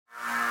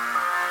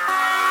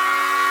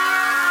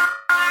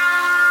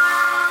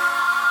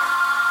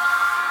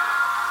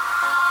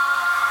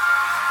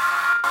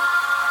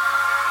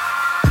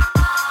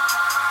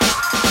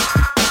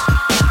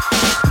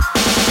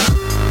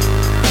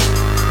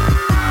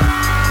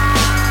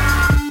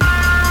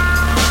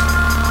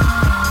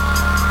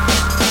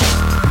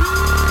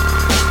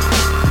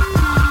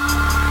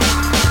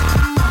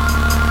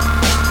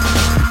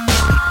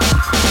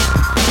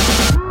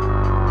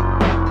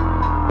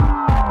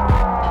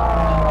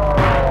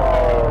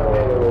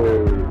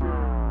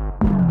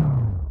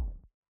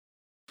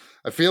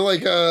feel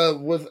like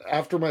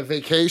after my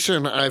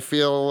vacation, I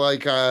feel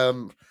like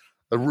I'm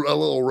a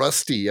little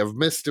rusty. I've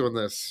missed doing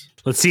this.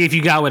 Let's see if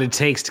you got what it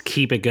takes to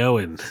keep it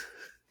going.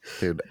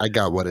 Dude, I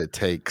got what it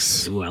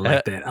takes. Ooh, I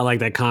like that. I like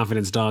that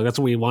confidence, dog. That's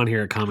what we want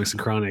here at Comics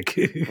and Chronic.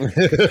 We're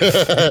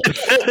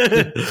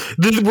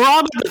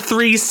all about the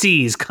 3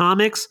 C's: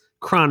 comics,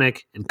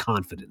 chronic, and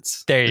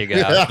confidence. There you go.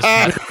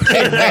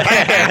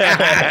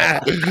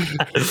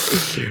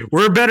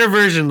 We're a better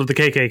version of the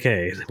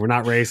KKK. We're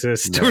not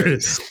racist.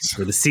 Nice.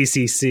 We're the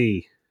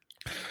CCC.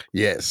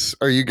 Yes.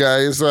 Are you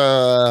guys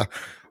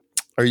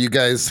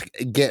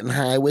getting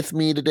high with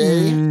me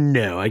today?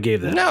 No, I gave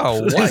that.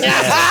 No, what?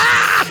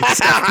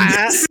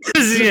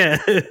 Yeah.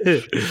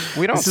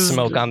 We don't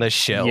smoke on this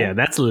show. Yeah,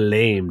 that's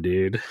lame,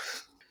 dude.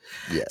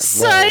 Yeah.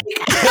 Psych!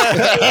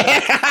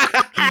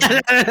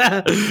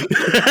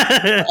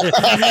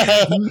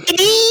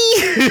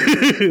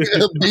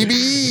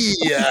 Baby!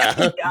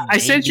 Yeah. I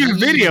sent you a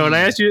video and I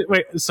asked you,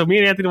 wait, so me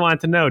and Anthony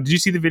wanted to know, did you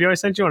see the video I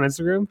sent you on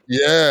Instagram?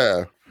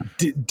 Yeah.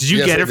 Did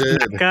you get it from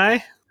that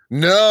guy?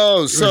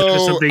 No,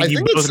 so I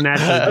think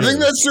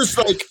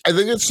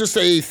it's just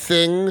a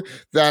thing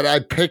that I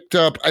picked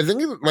up. I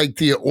think like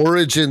the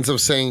origins of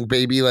saying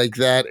baby like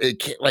that,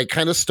 it like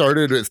kind of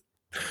started with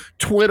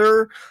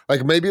Twitter,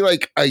 like maybe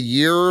like a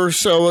year or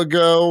so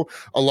ago.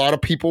 A lot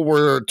of people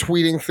were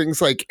tweeting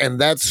things like,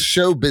 and that's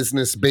show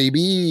business,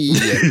 baby.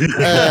 and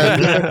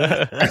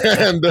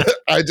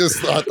I just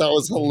thought that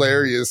was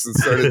hilarious and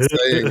started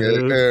saying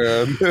it.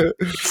 And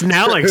it's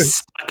now like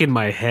stuck in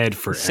my head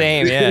forever.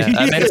 Same, yeah.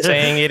 I've been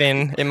saying it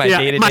in my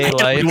day-to-day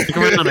life.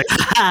 I'm like,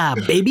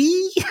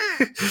 baby.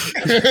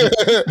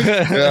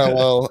 Yeah,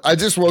 well, I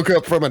just woke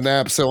up from a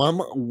nap, so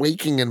I'm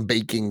waking and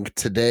baking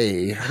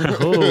today.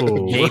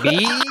 Oh,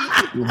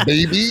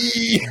 baby.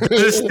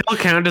 Does it still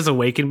count as a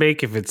wake and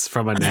bake if it's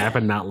from a nap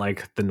and not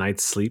like the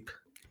night's sleep?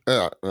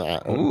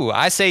 Ooh,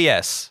 I say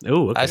yes.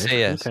 Oh, okay. I say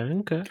yes.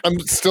 Okay. I'm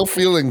still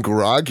feeling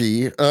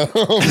groggy.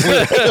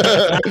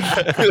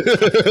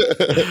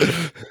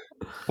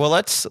 Well,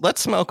 let's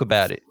smoke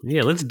about it.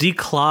 Yeah, let's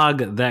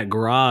declog that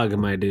grog,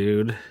 my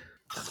dude.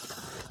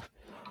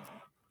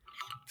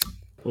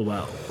 Oh,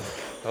 wow.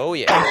 Oh,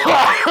 yeah.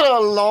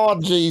 Oh,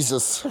 Lord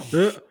Jesus.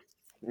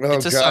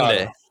 It's a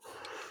Sunday.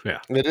 Yeah.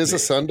 It is a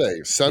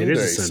Sunday.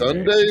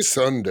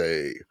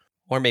 Sunday.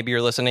 Or maybe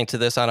you're listening to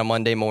this on a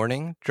Monday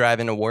morning,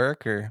 driving to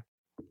work, or,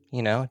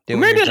 doing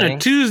maybe your on thing. a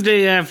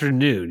Tuesday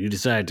afternoon, you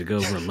decided to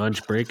go for a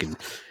lunch break and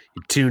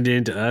you tuned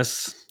in to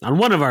us on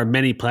one of our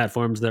many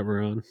platforms that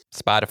we're on.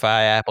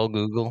 Spotify, Apple,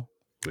 Google,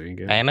 There you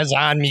go.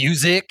 Amazon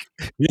Music.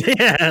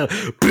 Yeah.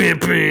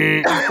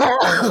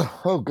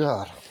 Oh,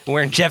 God.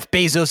 We're in Jeff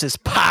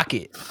Bezos'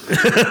 pocket.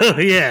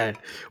 Yeah.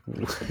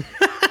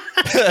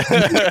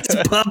 It's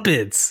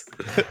puppets.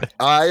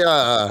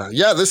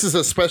 This is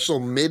a special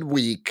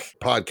midweek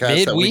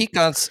podcast. Midweek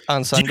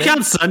on Sunday? Do you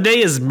count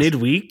Sunday as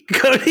midweek,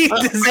 Cody?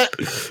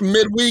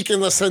 Midweek in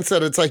the sense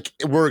that it's like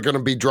we're going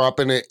to be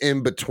dropping it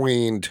in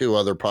between 2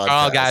 other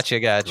podcasts. Oh, gotcha.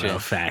 Well,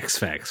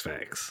 facts.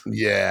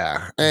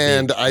 Yeah.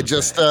 And I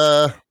just,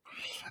 we're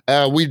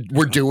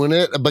doing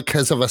it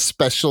because of a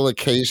special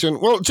occasion.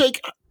 Well,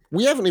 Jake,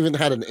 we haven't even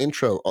had an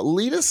intro.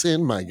 Lead us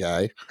in, my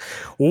guy.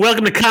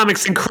 Welcome to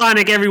Comics and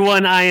Chronic,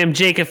 everyone. I am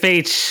Jake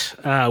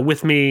FH.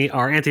 With me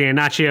are Anthony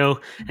Anaccio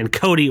and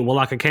Cody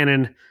Walaka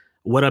Cannon.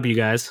 What up, you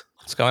guys?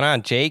 What's going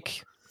on,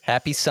 Jake?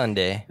 Happy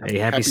Sunday. Hey,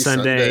 happy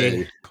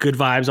Sunday. Good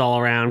vibes all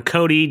around.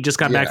 Cody just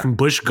got back from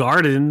Busch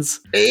Gardens.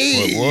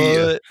 Hey.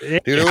 What?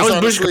 Dude, it How was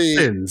was Busch honestly,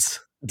 Gardens?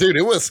 dude,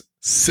 it was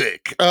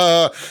sick.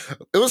 It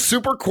was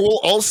super cool.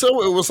 Also,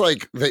 it was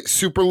like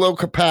super low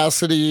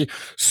capacity,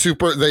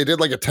 they did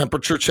like a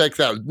temperature check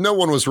that no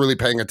one was really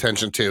paying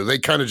attention to. They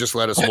kind of just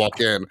let us walk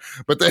in,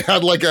 but they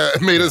had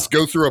made us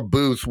go through a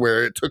booth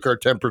where it took our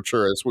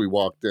temperature as we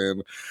walked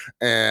in.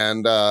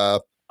 And A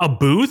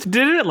booth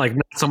did it? Like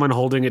not someone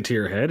holding it to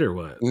your head or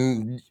what?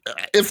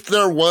 if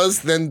there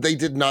was, then they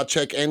did not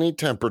check any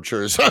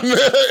temperatures on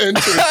the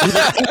entrance.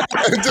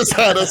 It just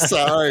had a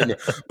sign.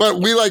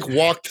 But we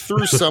walked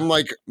through some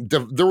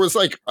there was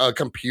a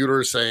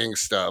computer saying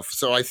stuff.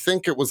 So I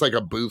think it was like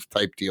a booth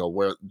type deal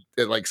where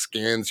it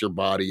scans your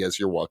body as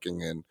you're walking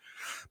in.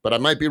 But I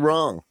might be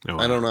wrong. Oh,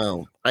 I don't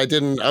know. I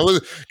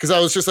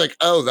was just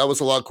oh, that was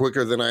a lot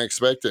quicker than I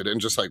expected, and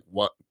just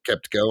what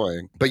kept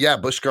going. But yeah,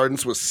 Busch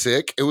Gardens was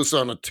sick. It was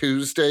on a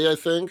Tuesday, I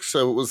think.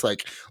 So it was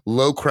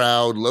low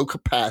crowd, low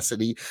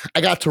capacity. I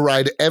got to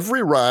ride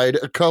every ride,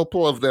 a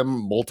couple of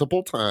them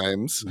multiple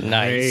times.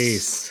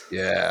 Nice.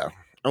 Yeah.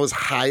 I was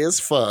high as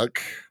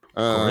fuck.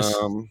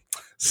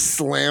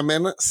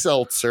 Slamming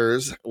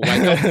seltzers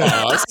like a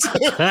boss.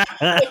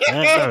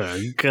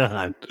 Oh,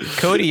 God.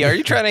 Cody, are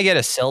you trying to get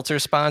a seltzer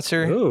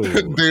sponsor? Ooh.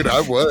 Dude,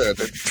 I would.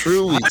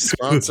 Truly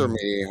sponsor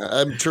me.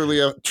 I'm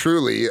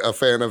truly a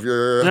fan of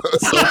your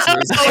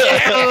seltzers.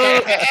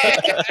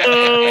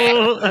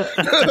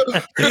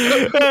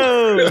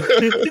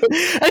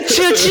 A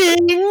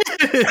cha-ching.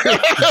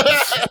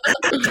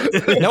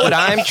 You know what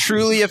I'm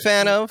truly a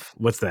fan of?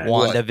 What's that?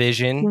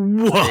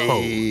 WandaVision. Whoa.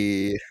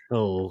 Hey.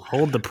 Oh,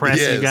 hold the press,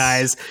 Yes. you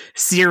guys.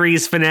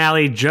 Series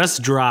finale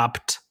just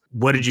dropped.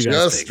 What did you guys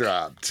Just think?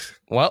 dropped.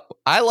 Well,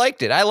 I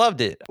liked it. I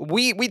loved it.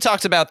 We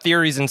talked about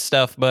theories and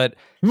stuff, but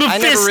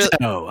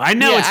Mephisto. I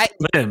know Yeah,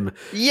 it's him.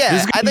 yeah,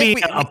 This is I going to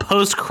think be a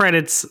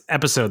post-credits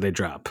episode they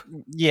drop.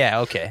 yeah,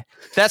 okay.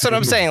 That's what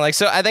I'm saying. Like,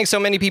 so I think so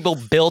many people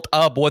built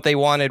up what they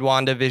wanted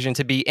WandaVision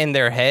to be in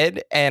their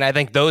head, and I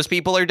think those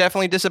people are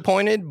definitely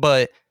disappointed,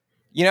 but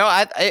you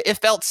know, it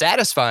felt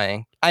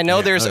satisfying. I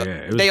know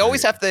they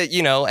always have to,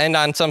 you know, end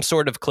on some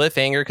sort of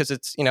cliffhanger because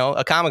it's, you know,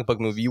 a comic book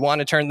movie. You want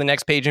to turn the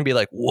next page and be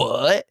like,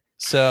 what?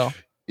 So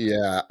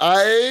Yeah,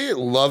 I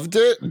loved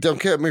it.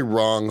 Don't get me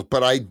wrong,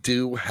 but I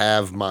do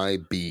have my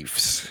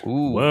beefs.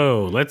 ooh.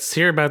 Whoa, let's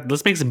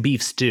make some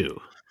beef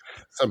stew.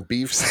 Some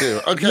beef stew.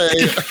 Okay.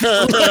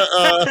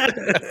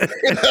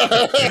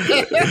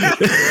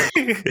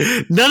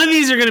 None of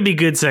these are going to be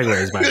good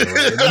segues, by the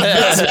way.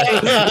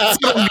 That's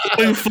what I'm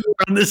going for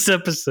on this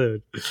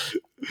episode.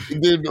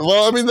 Dude,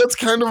 well, I mean, that's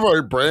kind of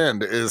our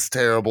brand is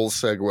terrible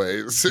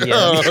segues.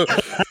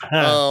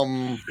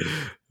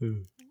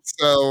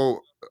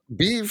 So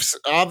beefs,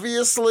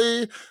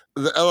 obviously,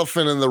 the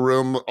elephant in the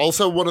room.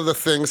 Also, one of the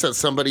things that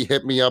somebody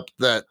hit me up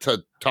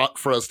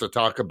for us to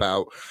talk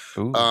about.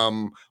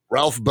 Ooh.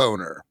 Ralph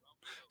Boner,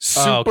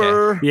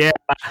 Oh, Yeah,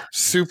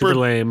 super super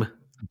lame.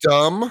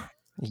 dumb,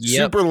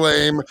 Yep. super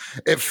lame.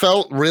 It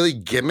felt really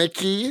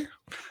gimmicky.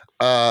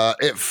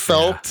 It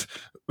felt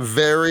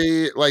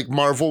very like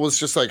Marvel was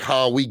just like,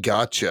 "Ha, we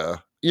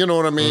gotcha." You know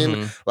what I mean?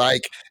 Mhm.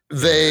 Like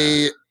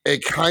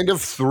it kind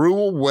of threw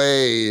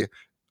away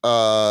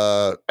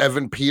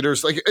Evan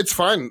Peters. Like, it's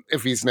fine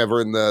if he's never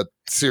in the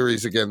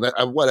series again,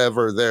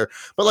 whatever there,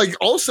 but like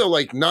also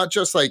like not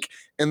just like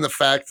in the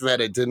fact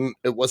that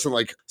it wasn't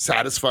like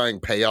satisfying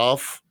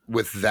payoff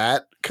with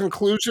that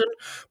conclusion,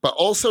 but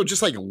also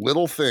just like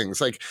little things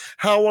like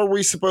how are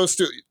we supposed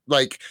to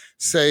like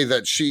say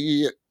that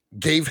she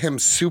gave him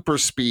super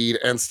speed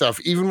and stuff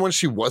even when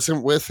she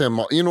wasn't with him,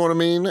 you know what I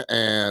mean?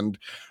 And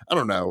I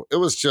don't know, it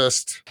was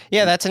just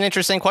Yeah, that's an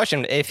interesting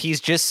question. If he's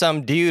just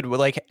some dude with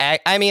like,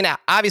 I mean,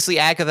 obviously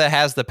Agatha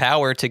has the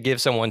power to give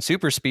someone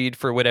super speed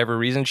for whatever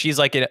reason. She's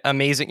like an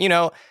amazing, you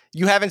know,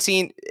 you haven't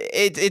seen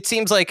it. It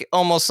seems like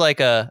almost like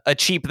a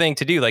cheap thing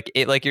to do. Like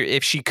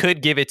if she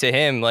could give it to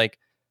him, like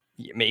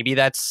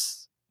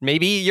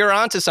maybe you're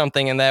onto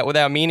something in that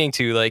without meaning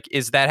to. Like,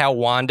 is that how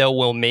Wanda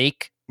will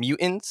make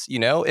mutants? You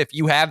know, if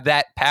you have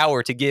that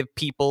power to give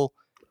people,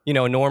 you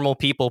know, normal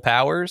people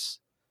powers.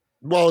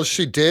 well,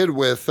 she did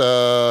with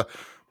our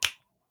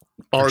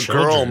girl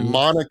children.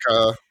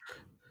 Monica.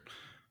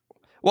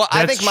 Well,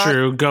 I That's think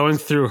true. Going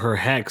through her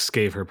hex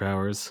gave her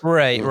powers,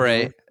 right, Mhm.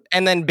 right.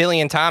 And then Billy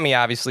and Tommy,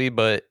 obviously,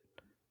 but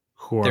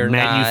who They're are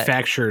not-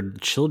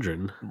 manufactured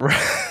children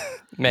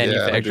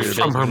manufactured dude.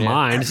 from her children, yeah.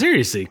 mind.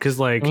 Seriously, because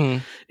like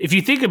Mhm. if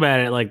you think about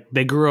it, like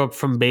they grew up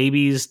from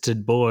babies to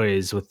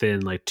boys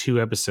within like 2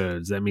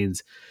 episodes. That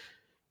means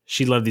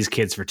she loved these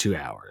kids for 2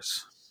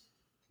 hours.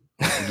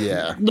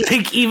 Yeah.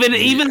 Like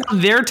even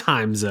on their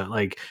time zone,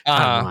 like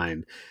Uh-huh.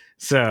 timeline.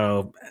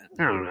 So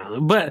I don't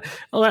know, but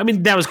I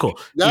mean that was cool.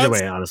 Either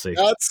way, honestly,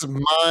 That's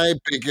my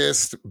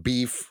biggest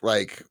beef,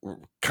 like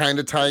kind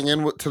of tying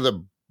in to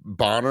the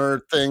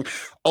Bonner thing.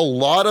 A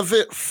lot of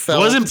it it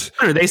felt wasn't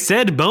Boner. They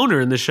said Boner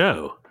in the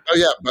show. Oh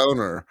yeah,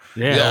 Boner.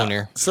 Yeah.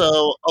 Boner.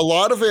 So a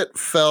lot of it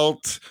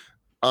felt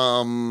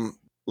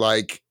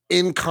like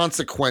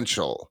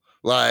inconsequential.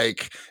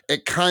 Like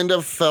it kind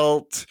of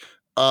felt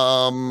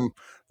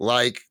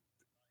like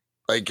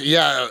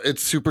yeah,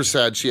 it's super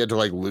sad she had to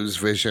like lose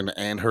Vision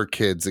and her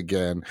kids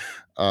again.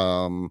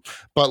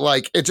 But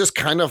like it just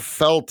kind of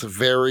felt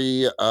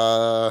very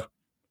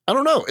I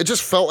don't know. It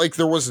just felt like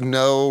there was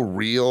no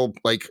real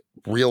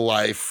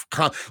life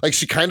like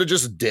she kind of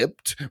just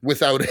dipped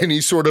without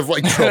any sort of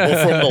like trouble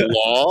from the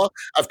law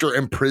after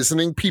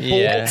imprisoning people.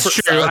 Yeah. It's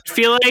true. I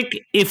feel like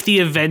if the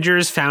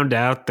Avengers found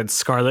out that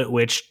Scarlet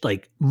Witch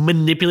like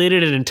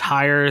manipulated an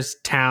entire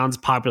town's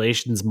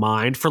population's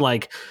mind for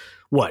like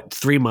what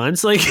 3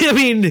 months, like I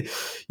mean,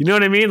 you know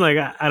what I mean? Like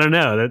I don't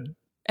know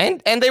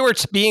that, And they were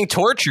being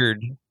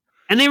tortured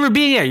and they were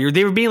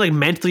being like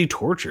mentally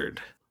tortured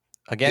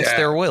against Yeah.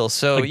 their will.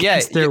 So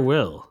against their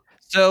will.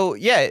 So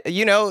yeah,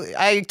 you know,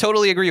 I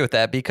totally agree with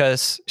that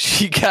because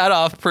she got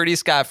off pretty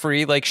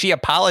scot-free. Like she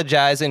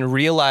apologized and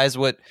realized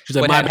what She's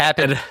like, what "My had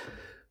happened. bad."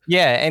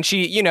 Yeah, and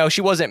she, you know,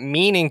 she wasn't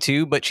meaning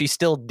to, but she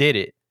still did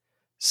it.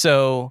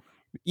 So,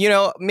 you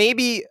know,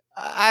 maybe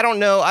I don't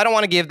know. I don't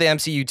want to give the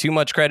MCU too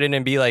much credit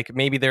and be like,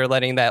 maybe they're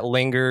letting that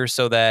linger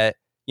so that,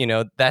 you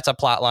know, that's a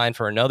plot line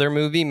for another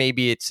movie.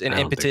 Maybe it's an I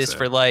don't think impetus so.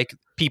 for like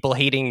people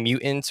hating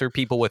mutants or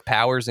people with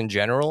powers in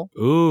general.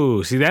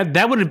 Ooh, see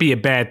that wouldn't be a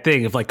bad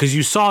thing if like because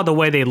you saw the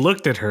way they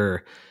looked at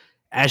her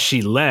as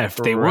she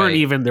left. They weren't Right.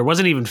 even there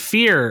wasn't even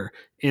fear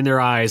in their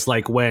eyes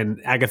like when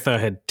Agatha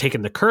had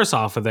taken the curse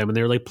off of them and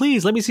they were like,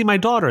 please let me see my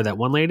daughter, that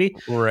one lady.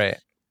 Right.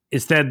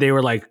 instead they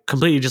were like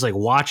completely just like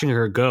watching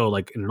her go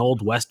like in an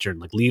old Western,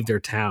 like leave their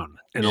town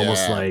and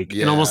almost like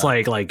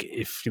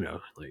if, you know,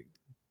 like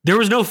there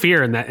was no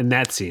fear in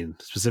that scene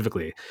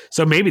specifically.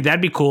 So maybe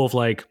that'd be cool if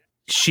like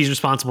she's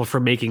responsible for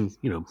making,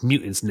 you know,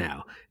 mutants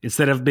now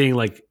instead of being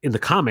like in the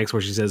comics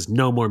where she says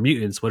no more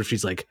mutants. What if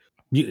she's like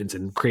mutants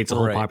and creates a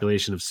whole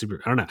population of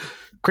super, I don't know,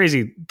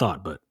 crazy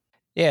thought, but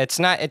yeah,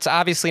 it's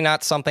obviously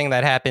not something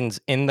that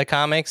happens in the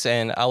comics,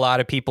 and a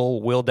lot of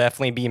people will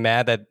definitely be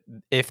mad that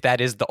if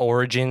that is the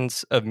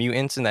origins of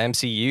mutants in the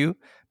MCU,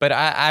 but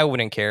I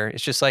wouldn't care.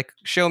 It's just like,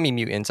 show me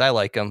mutants. I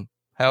like them.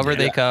 However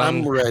they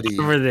come. I'm ready.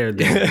 Over there.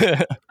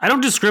 I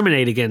don't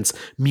discriminate against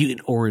mutant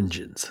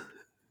origins.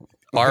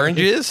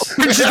 Oranges?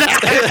 Having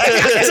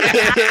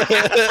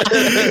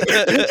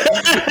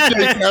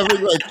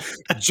like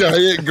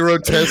giant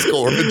grotesque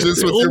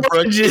oranges with your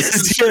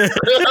breakfast.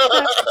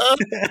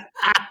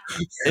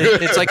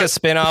 It's like a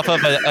spin-off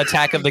of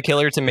Attack of the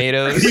Killer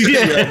Tomatoes.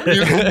 Yeah,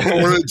 mutant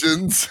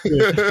origins.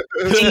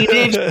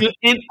 Teenage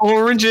mutant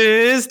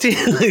oranges.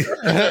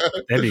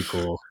 That'd be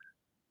cool.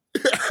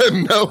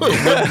 No,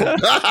 it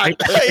would not.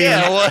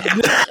 Yeah, what?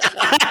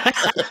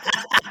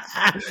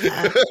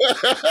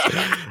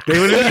 They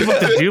wouldn't be able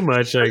to do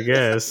much, I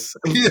guess.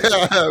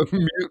 Yeah,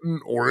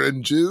 mutant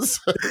oranges.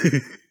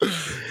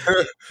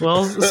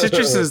 Well,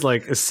 citrus is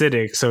like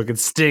acidic, so it could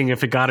sting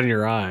if it got in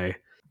your eye.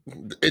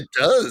 It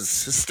does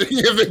sting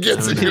if it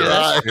gets in your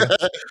eye.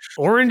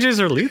 Oranges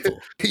are lethal.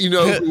 You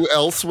know who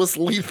else was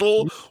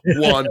lethal?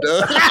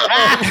 Wanda.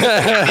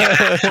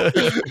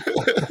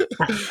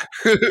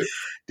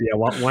 Yeah,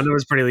 Wanda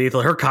was pretty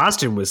lethal. Her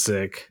costume was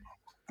sick.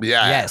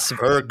 Yeah. Yes.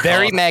 Her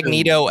Very costume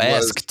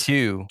Magneto-esque was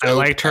too. I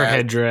liked her as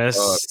headdress.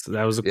 fuck.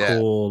 That was a Yeah.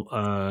 cool,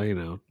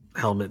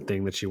 helmet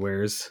thing that she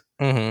wears.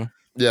 Mm-hmm.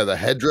 Yeah, the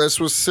headdress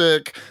was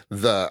sick.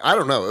 I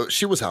don't know.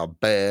 She was a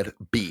bad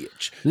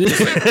bitch.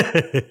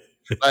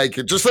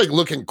 Just like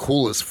looking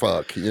cool as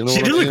fuck. You know,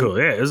 She what did I look mean? cool.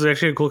 Yeah, it was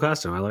actually a cool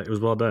costume. It was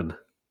well done.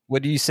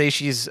 Would you say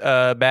she's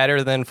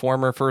better than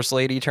former First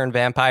Lady turned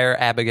vampire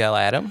Abigail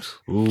Adams?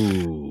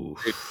 Ooh.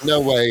 No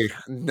way.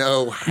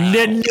 No. How.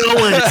 No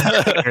one is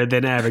better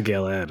than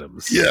Abigail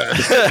Adams. Yeah.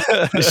 She's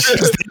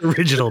the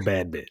original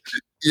bad bitch.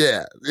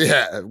 Yeah.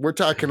 Yeah. We're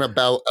talking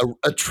about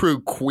a true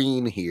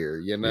queen here,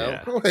 you know?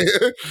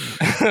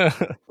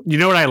 You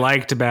know what I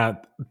liked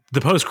about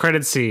the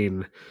post-credit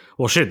scene?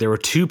 Well, shit, there were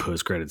two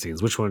post-credit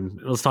scenes. Which one?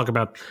 Let's talk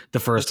about the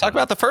first. Let's talk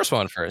about the first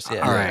one first.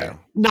 Yeah. All right.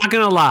 Not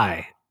gonna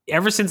lie.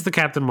 Ever since the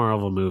Captain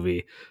Marvel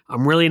movie,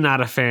 I'm really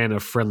not a fan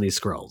of friendly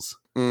Skrulls.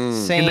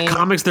 Same. In the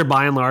comics, they're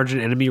by and large an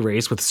enemy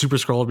race, with Super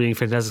Skrull being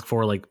Fantastic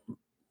Four, like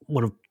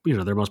one of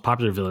their most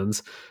popular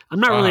villains. I'm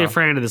not really a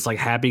fan of this like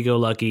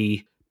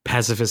happy-go-lucky,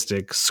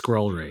 pacifistic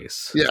Skrull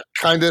race. Yeah,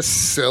 kind of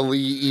silly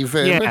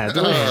even. Yeah,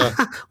 they're like,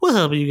 we'll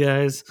help you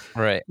guys.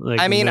 Right.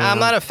 Like, I mean, no. I'm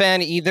not a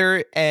fan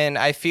either, and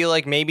I feel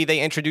like maybe they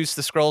introduced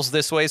the Skrulls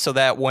this way so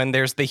that when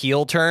there's the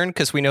heel turn,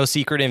 because we know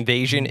Secret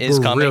Invasion is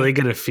We're coming. really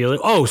gonna feel it.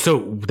 Oh, so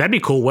that'd be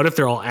cool. What if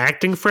they're all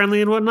acting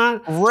friendly and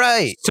whatnot?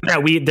 Right. So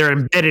that they're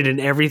embedded in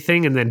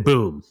everything, and then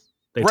boom,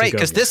 they Right, take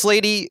because over. this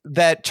lady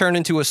that turned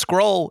into a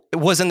Skrull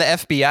was in the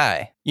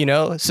FBI,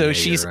 so Yeah,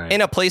 she's you're right.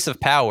 in a place of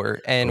power,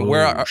 and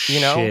Oh,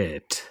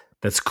 shit.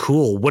 That's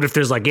cool. What if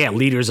there's like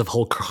leaders of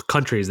whole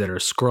countries that are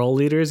Skrull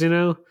leaders?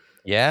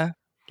 Yeah.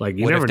 Like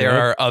you What never if there know.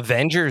 are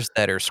Avengers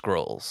that are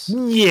Skrulls?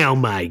 Yeah, oh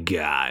my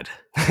god.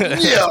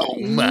 Yo,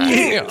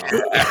 man.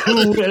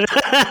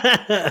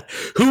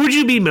 Who would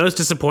you be most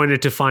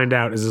disappointed to find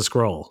out is a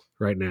Skrull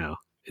right now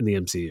in the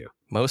MCU?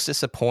 Most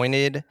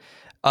disappointed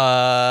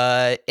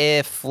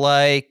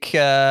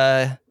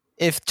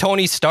if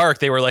Tony Stark,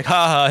 they were like,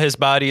 haha, his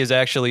body is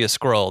actually a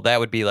Skrull. That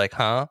would be like,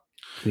 huh?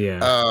 Yeah.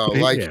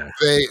 Yeah.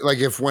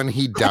 If when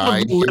he Who of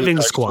died, the living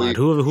squad?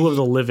 Who of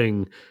the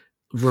living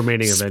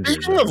remaining Avengers?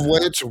 Speaking of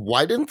which,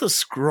 why didn't the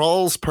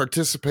Skrulls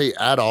participate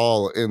at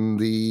all in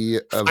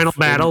the final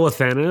battle with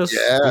Thanos?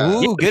 Yeah.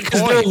 Ooh, good Because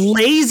point. they're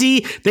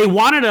lazy. They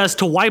wanted us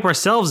to wipe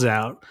ourselves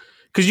out.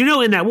 Because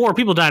in that war,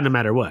 people died no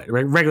matter what.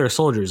 Right? Regular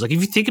soldiers. Like if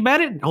you think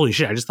about it, holy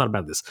shit! I just thought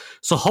about this.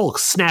 So Hulk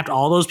snapped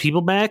all those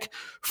people back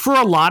for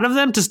a lot of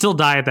them to still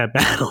die at that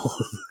battle.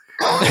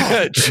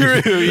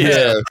 True,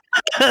 yeah.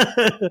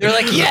 They're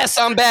like, yes,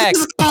 I'm back.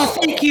 Oh,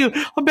 thank you.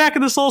 I'm back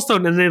in the Soul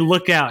Stone. And they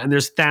look out, and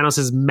there's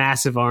Thanos'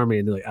 massive army,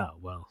 and they're like, oh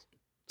well,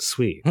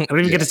 sweet. I don't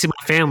even get to see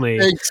my family.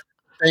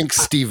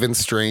 Thanks, Stephen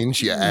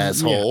Strange, you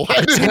asshole.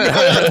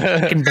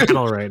 In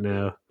battle right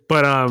now.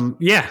 But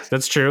yeah,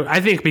 that's true. I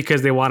think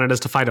because they wanted us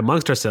to fight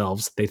amongst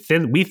ourselves,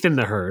 we thin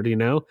the herd.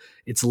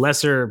 It's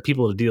lesser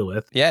people to deal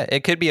with. Yeah,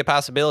 it could be a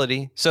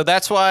possibility. So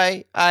that's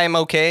why I'm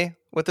okay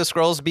with the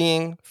Skrulls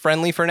being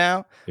friendly for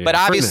now. Yeah, but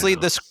for obviously,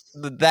 now.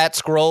 that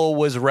Skrull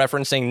was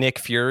referencing Nick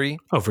Fury.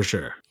 Oh, for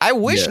sure. I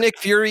wish Nick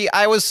Fury.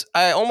 I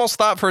almost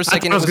thought for a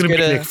second I was it was going to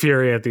be gonna Nick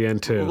Fury at the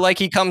end too. like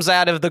he comes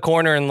out of the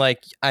corner and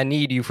like, I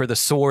need you for the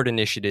sword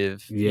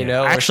initiative.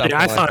 Yeah. or Actually, something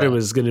I like thought that. it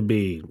was going to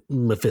be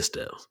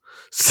Mephisto.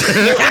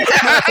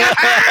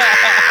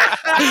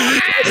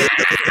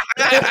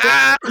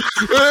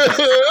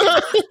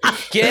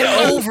 Get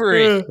over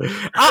it.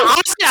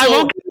 Honestly, I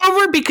won't get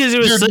over it because it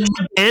was such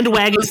a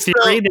bandwagon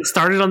theory that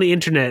started on the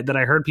internet that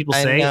I heard people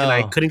say, and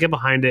I couldn't get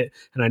behind it,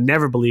 and I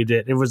never believed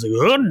it. It was like,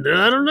 oh,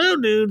 I don't know,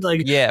 dude.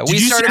 Like, yeah, we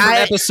started from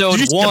episode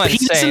 1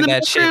 saying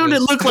that shit.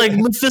 It looked like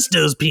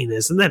Mephisto's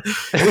penis, and then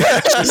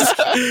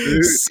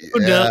so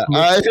dumb.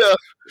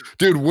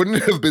 Dude, wouldn't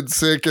it have been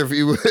sick if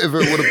it would have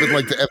been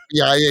like the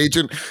FBI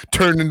agent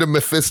turned into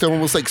Mephisto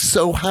and was like,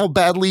 "So how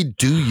badly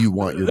do you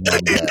want your mom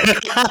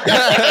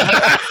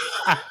back?"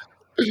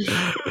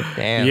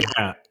 Damn.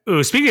 Yeah.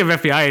 Ooh, speaking of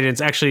FBI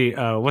agents, actually,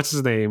 what's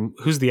his name?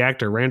 Who's the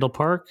actor? Randall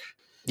Park?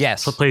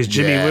 Yes. Who plays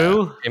Jimmy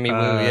Woo? Jimmy Woo,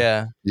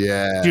 yeah.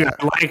 Yeah. Dude,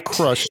 I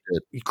crushed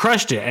it. He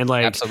crushed it. And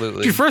like,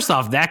 absolutely. Dude, first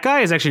off, that guy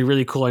is actually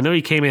really cool. I know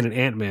he came in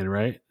Ant-Man,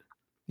 right?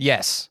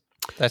 Yes.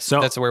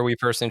 That's where we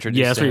first introduced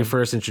him. Yeah, that's where you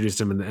first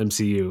introduced him in the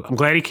MCU. I'm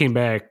glad he came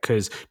back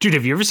because, dude,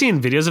 have you ever seen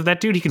videos of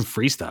that dude? He can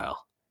freestyle.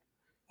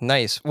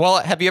 Nice. Well,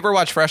 have you ever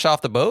watched Fresh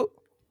Off the Boat?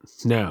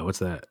 No, what's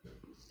that?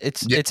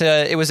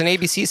 It was an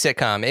ABC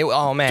sitcom.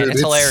 Dude,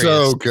 it's hilarious.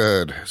 So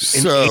good.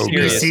 So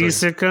ABC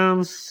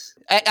sitcom?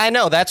 I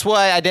know. That's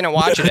why I didn't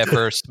watch it at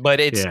first, but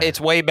it's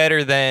way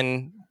better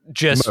than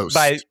just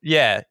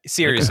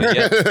seriously.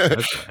 Yeah.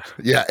 Okay.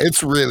 Yeah,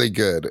 it's really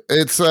good.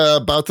 It's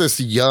about this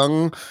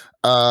young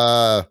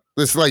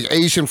this like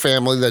Asian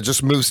family that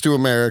just moves to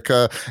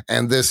America,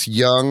 and this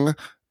young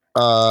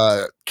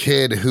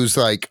kid who's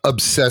like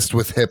obsessed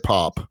with hip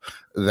hop.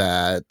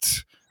 That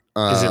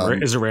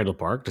is it Randall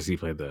Park? Does he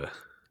play the?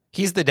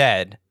 He's the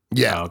dad.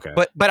 Yeah. Oh, okay.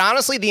 But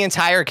honestly, the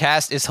entire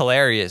cast is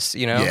hilarious.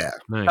 You know. Yeah.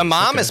 Nice. The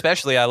mom,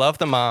 especially. I love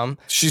the mom.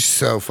 She's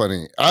so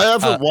funny. I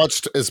haven't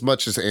watched as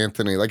much as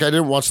Anthony. Like, I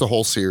didn't watch the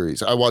whole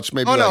series. I watched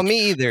maybe. Oh no,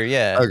 me either.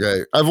 Yeah.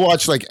 Okay, I've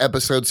watched like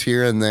episodes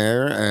here and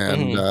there,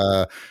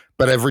 and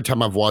but every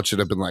time I've watched it,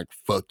 I've been like,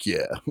 "Fuck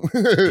yeah!"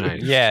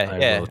 Nice.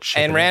 Yeah.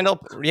 And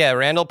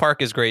Randall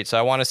Park is great. So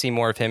I want to see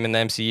more of him in the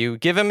MCU.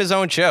 Give him his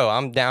own show.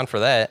 I'm down for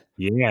that.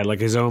 Yeah, like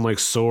his own like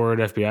Sword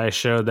FBI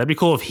show. That'd be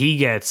cool if he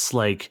gets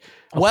like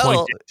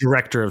appointed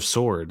director of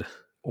Sword.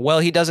 Well,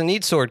 he doesn't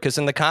need Sword because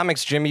in the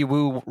comics, Jimmy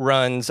Woo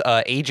runs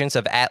Agents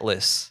of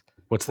Atlas.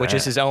 What's that? Which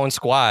is his own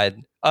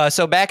squad.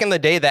 So back in the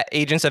day, that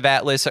Agents of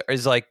Atlas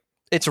is like,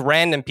 it's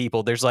random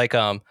people. There's like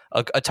a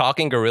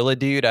talking gorilla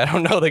dude. I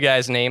don't know the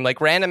guy's name.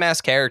 Like random ass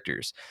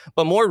characters.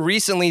 But more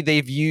recently,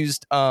 they've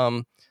used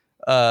the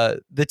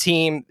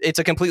team. It's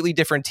a completely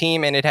different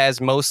team, and it has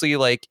mostly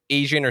like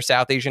Asian or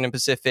South Asian and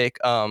Pacific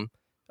Marvel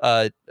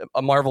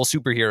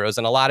superheroes,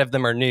 and a lot of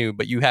them are new.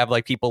 But you have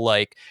like people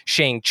like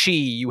Shang-Chi.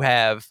 You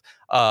have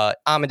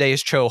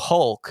Amadeus Cho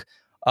Hulk.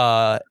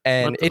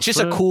 And it's just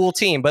a cool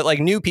team, but like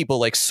new people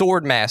like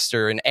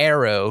Swordmaster and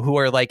Arrow, who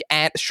are like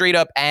straight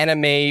up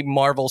anime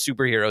Marvel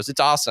superheroes. It's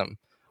awesome.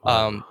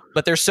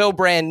 But they're so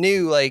brand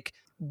new, like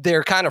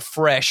they're kind of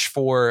fresh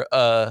for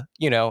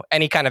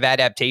any kind of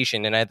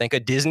adaptation. And I think a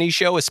Disney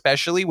show,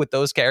 especially with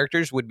those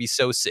characters, would be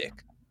so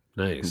sick.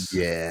 Nice.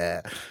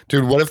 Yeah.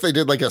 Dude, what if they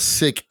did like a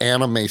sick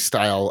anime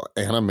style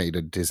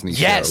animated Disney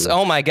show? Yes.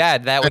 Oh my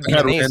God. That would be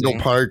amazing. Randall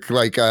Park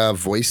like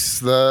voice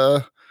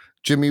the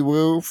Jimmy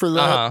Woo for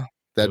that.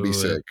 That'd be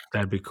sick.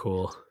 That'd be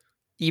cool.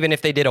 Even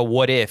if they did a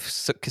what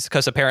if,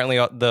 because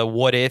apparently the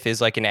what if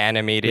is like an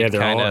animated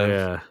kind of.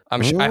 Yeah.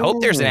 I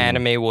hope there's an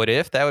anime what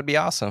if. That would be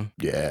awesome.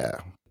 Yeah.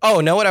 Oh,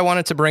 know what I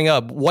wanted to bring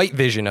up? White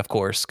Vision, of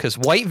course, because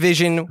White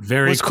Vision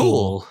was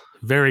cool.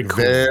 Very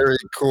cool. Very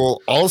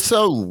cool.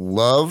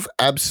 Also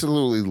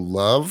absolutely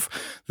love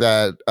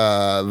that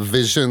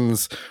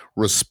Vision's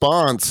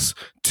response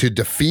to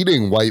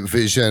defeating White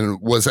Vision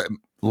was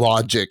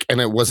logic,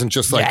 and it wasn't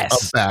just like a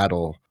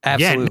battle.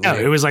 Absolutely. Yeah, no,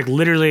 it was like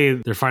literally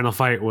their final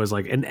fight was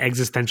like an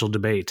existential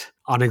debate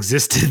on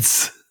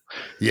existence.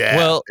 Yeah.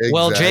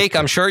 Well, Jake,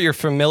 I'm sure you're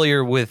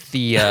familiar with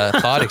the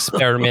thought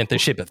experiment, The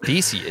Ship of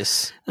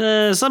Theseus.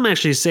 Some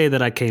actually say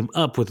that I came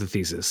up with the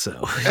thesis,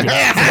 so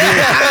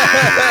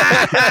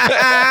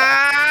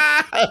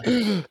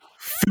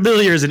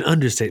familiar is an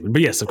understatement,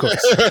 but yes, of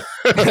course.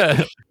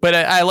 But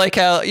I like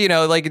how,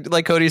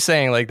 like Cody's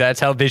saying, like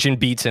that's how Vision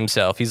beats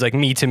himself. He's like,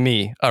 me to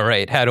me. All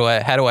right, how do I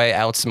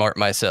outsmart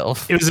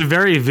myself? It was a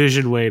very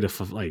Vision way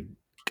to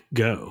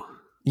go.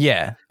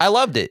 Yeah, I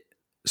loved it.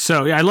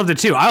 So yeah, I loved it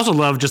too. I also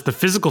love just the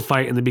physical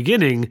fight in the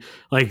beginning,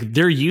 like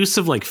their use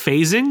of like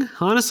phasing.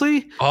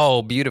 Honestly,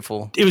 oh,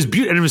 beautiful! It was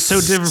beautiful, and it was so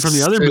different from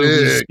the other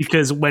movies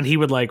because when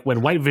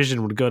White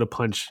Vision would go to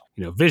punch,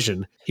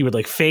 Vision, he would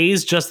like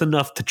phase just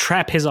enough to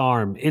trap his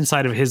arm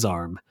inside of his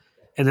arm,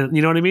 and then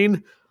you know what I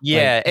mean?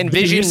 Yeah, like, and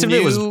Vision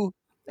knew.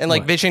 And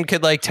like Vision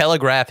could like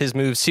telegraph his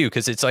moves too,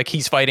 because it's like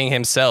he's fighting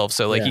himself,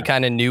 so like he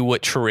kind of knew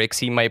what tricks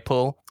he might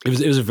pull. It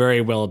was a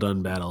very well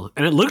done battle,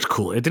 and it looked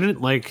cool. It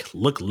didn't like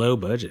look low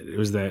budget. It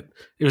was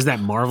that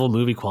Marvel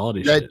movie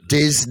quality. That shit.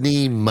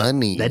 Disney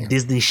money. That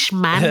Disney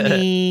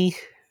shmoney.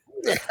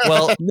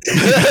 Well,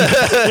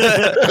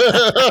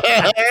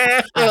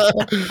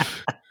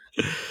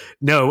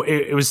 no,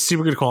 it was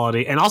super good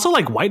quality, and also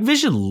like White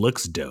Vision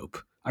looks dope.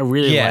 I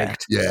really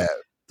liked. Yeah.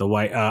 The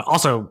white.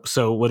 Also,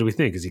 so what do we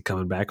think? Is he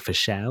coming back for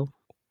show?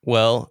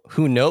 Well,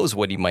 who knows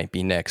what he might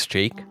be next,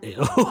 Jake?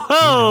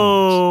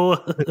 Oh,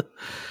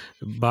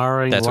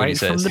 borrowing That's what he right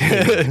from says. the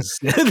pages.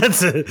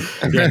 That's it.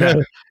 Yeah,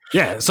 no.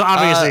 Yeah, so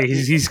obviously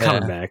he's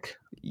coming back.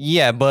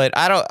 Yeah, but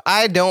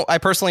I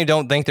personally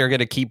don't think they're going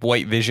to keep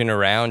White Vision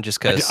around just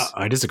because.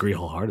 I disagree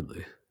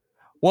wholeheartedly.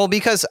 Well,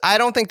 because I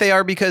don't think they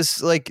are, because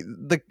like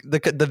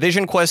the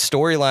Vision Quest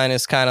storyline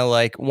is kind of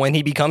like when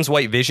he becomes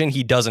White Vision,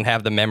 he doesn't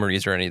have the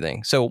memories or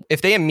anything. So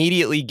if they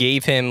immediately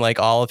gave him like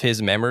all of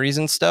his memories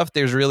and stuff,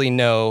 there's really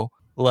no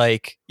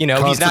like, you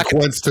know, he's not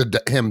consequence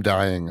to him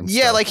dying. And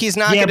yeah, stuff. like he's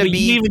not Yeah, going to but be.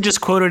 he even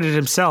just quoted it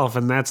himself,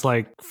 and that's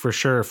like for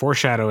sure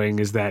foreshadowing.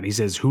 Is that he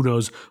says, "Who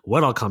knows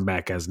what I'll come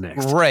back as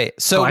next?" Right.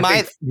 So I my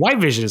think White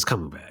Vision is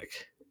coming back.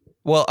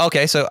 well,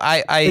 okay. So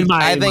I In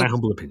my think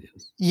humble opinion.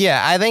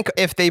 yeah, I think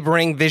if they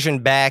bring Vision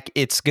back,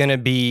 it's gonna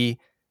be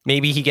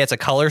maybe he gets a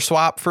color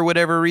swap for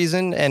whatever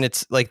reason, and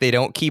it's like they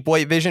don't keep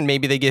White Vision.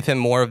 Maybe they give him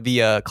more of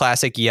the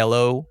classic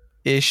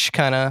yellow-ish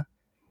kind of.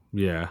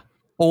 Yeah.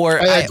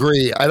 Or I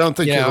agree. I don't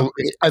think Yeah.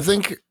 I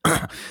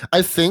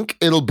think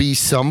it'll be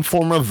some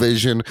form of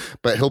Vision,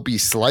 but he'll be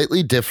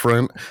slightly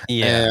different.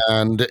 Yeah.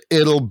 And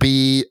it'll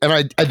be, and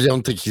I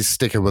don't think he's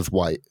sticking with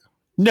White.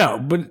 No,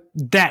 but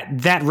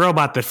that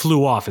robot that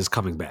flew off is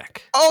coming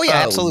back. Oh yeah,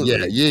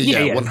 absolutely.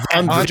 Yeah,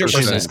 100%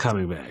 is 100%.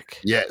 coming back.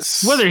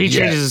 Yes. Whether he Yes.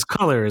 changes his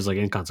color is like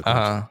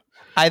inconsequential.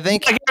 I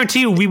think I guarantee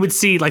you, we would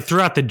see like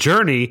throughout the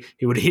journey,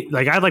 it would hit,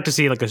 like I'd like to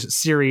see like a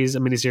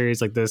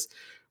miniseries like this,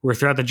 where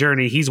throughout the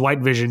journey he's White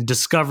Vision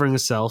discovering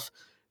himself,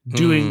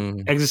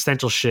 doing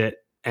existential shit,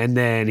 and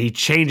then he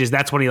changes.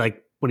 That's when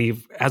he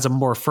has a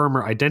more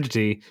firmer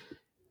identity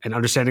and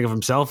understanding of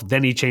himself.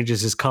 Then he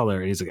changes his color,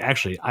 and he's like,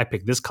 actually, I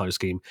picked this color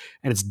scheme,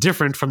 and it's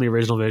different from the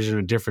original Vision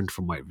and different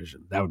from White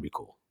Vision. That would be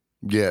cool.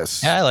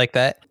 Yes. yeah, I like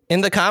that.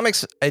 In the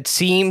comics, it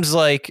seems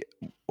like,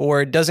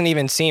 or it doesn't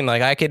even seem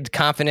like, I could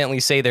confidently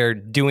say they're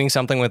doing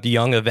something with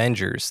Young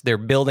Avengers. They're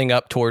building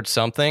up towards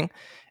something.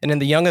 And in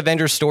the Young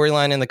Avengers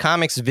storyline in the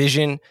comics,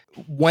 Vision,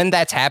 when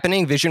that's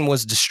happening, Vision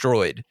was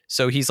destroyed.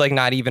 So he's like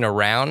not even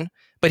around,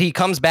 but he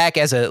comes back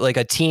as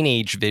a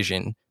teenage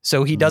Vision.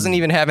 So he doesn't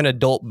even have an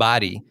adult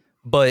body.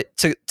 But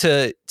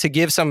to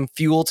give some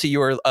fuel to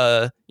your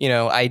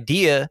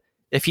idea,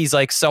 if he's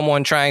like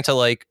someone trying to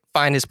like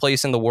find his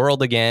place in the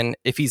world again,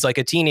 if he's like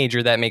a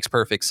teenager, that makes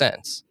perfect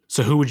sense.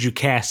 So who would you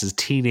cast as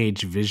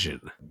teenage Vision?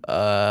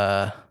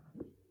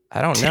 I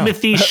don't know.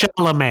 Timothy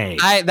Chalamet.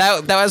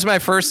 That was my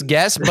first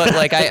guess, but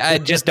like I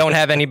just don't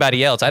have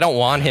anybody else. I don't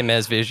want him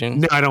as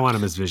Vision. No, I don't want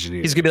him as Vision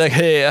either. He's gonna be like,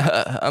 hey,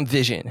 I'm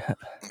Vision.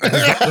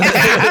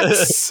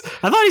 Yes!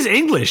 I thought he's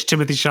English,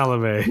 Timothy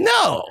Chalamet.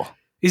 No.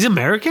 He's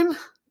American?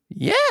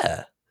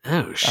 Yeah.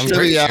 Oh, shit. To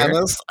pretty be sure.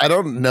 honest, I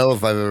don't know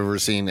if I've ever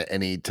seen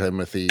any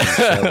Timothy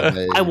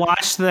Chalamet. I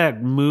watched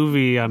that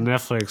movie on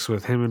Netflix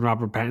with him and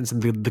Robert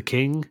Pattinson, The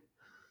King.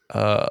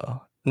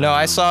 No,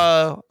 I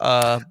saw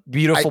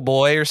Beautiful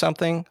Boy or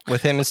something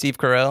with him and Steve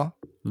Carell.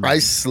 I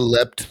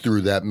slept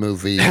through that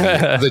movie,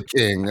 The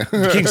King.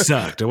 The King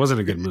sucked. It wasn't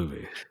a good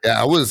movie. Yeah,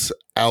 I was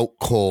out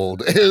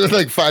cold. It was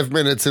like 5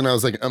 minutes and I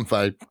was like, I'm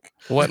fine.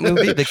 What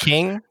movie? The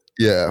King?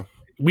 Yeah.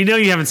 We know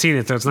you haven't seen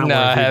it, so it's not No,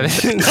 worth I it.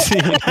 haven't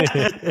seen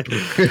it.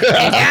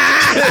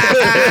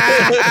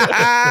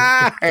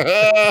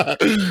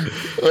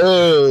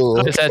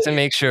 Oh. Just had to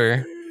make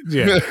sure.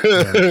 Yeah.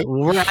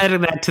 We're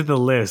adding that to the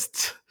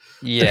list.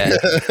 Yeah.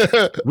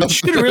 We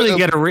should really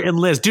get a written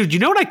list. Dude, you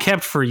know what I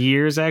kept for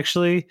years,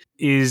 actually?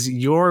 Is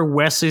your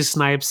Wesley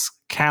Snipes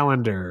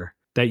calendar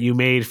that you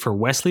made for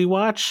Wesley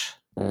Watch?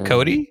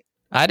 Cody?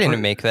 I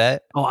didn't make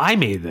that. Oh, I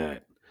made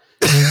that.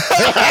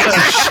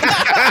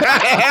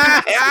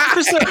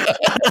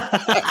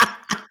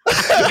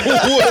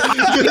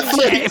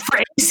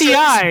 For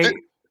ACI,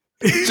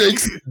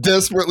 Jake's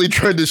desperately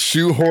trying to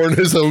shoehorn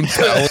his own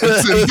talents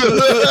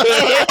into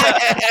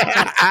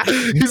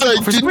He's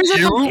like, For some did reason,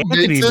 you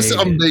Anthony make this made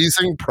it."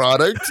 amazing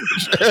product?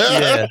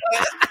 Yeah.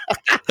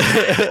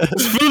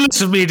 it's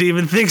foolish of me to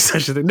even think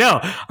such a thing. No,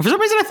 for some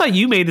reason, I thought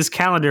you made this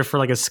calendar for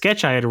like a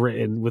sketch I had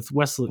written with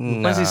Wesley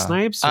No.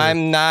 Snipes. or-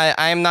 I'm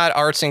not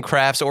arts and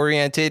crafts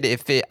oriented.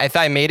 If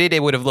I made it,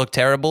 it would have looked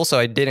terrible, so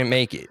I didn't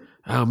make it.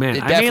 Oh man,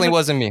 It I definitely made,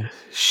 wasn't me.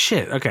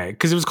 Shit. Okay,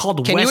 because it was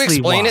called. Can Wesley you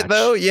explain Watch. it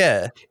though?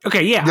 Yeah.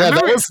 Okay, yeah. I Yeah, that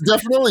remember- was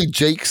definitely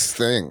Jake's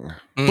thing.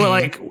 But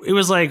like, it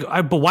was like,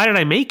 but why did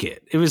I make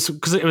it? It was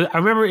because I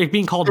remember it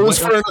being called. It was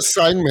for an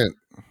assignment.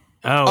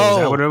 Oh, is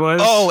that what it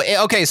was?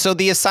 Okay. So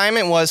the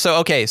assignment was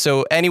so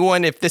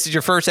anyone, if this is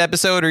your first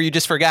episode or you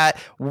just forgot,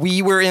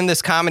 we were in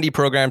this comedy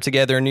program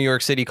together in New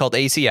York City called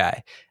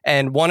ACI,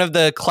 and one of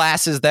the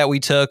classes that we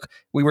took,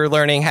 we were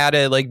learning how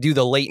to like do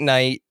the late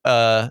night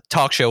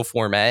talk show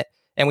format,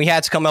 and we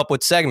had to come up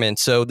with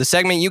segments. So the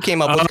segment you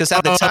came up with, because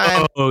at the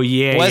time,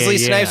 Wesley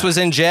Snipes was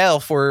in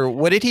jail for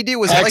what did he do?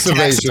 Was it like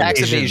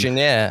tax evasion?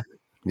 Yeah.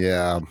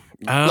 Yeah.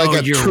 Oh,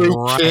 Like a you're true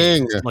right.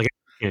 king. Like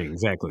a king,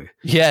 exactly.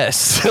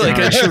 Yes, like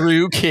a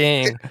true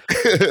king.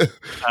 Dude,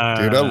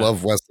 I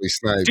love Wesley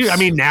Snipes. Dude, I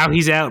mean, now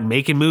he's out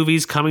making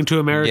movies, Coming to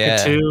America Yeah.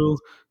 too.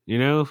 You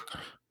know,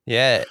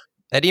 Yeah.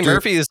 Eddie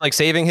Murphy is like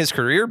saving his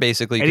career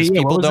basically because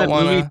people don't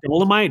want to.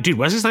 Dolomite, dude.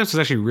 Wesley Snipes was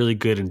actually really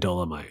good in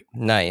Dolomite.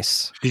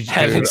 Nice.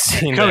 Haven't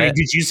seen Cody, that.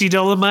 Did you see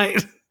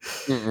Dolomite?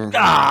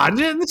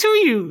 The two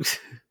of you.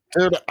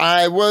 Dude,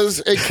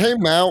 it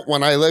came out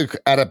when I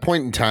at a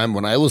point in time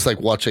when I was like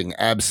watching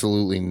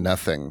absolutely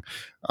nothing.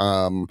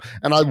 And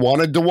I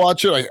wanted to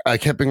watch it. I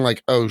kept being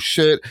like, oh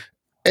shit,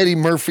 Eddie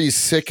Murphy's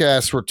sick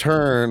ass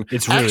return.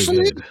 It's really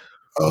good.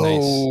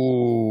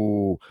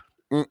 Oh,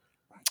 nice.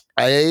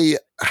 I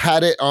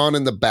had it on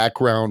in the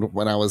background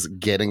when I was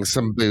getting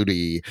some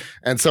booty.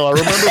 And so I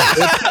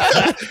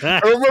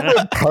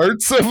remember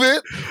parts of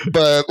it,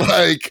 but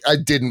like I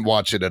didn't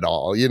watch it at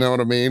all. You know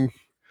what I mean?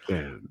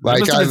 Yeah.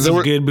 Like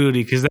some good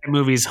booty because that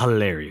movie's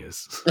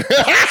hilarious.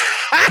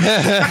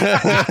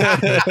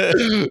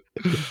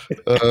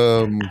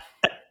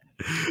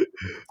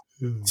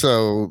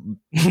 So,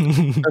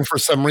 and for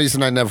some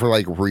reason, I never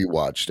like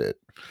rewatched it.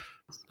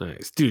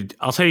 Nice, dude.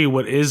 I'll tell you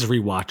what is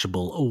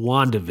rewatchable: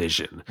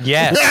 WandaVision.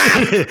 Yes,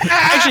 I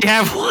actually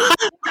have one.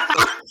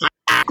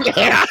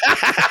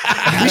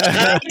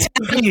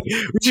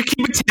 We should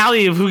keep a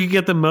tally of who can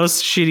get the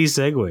most shitty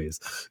segues.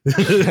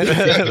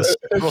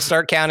 We'll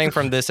start counting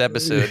from this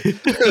episode.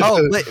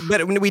 Oh,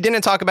 but we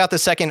didn't talk about the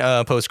second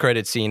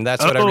post-credit scene.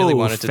 That's what I really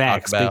wanted to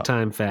talk about. Big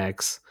time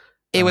facts.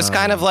 It was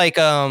kind of like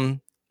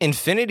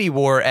Infinity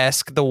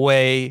War-esque the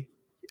way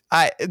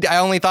I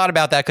only thought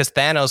about that because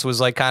Thanos was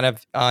like kind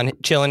of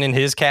chilling in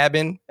his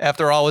cabin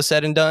after all was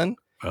said and done.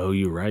 Oh,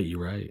 you're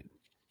right.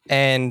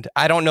 And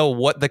I don't know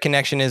what the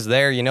connection is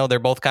there. You know, they're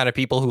both kind of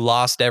people who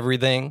lost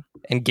everything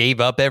and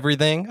gave up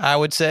everything, I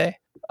would say,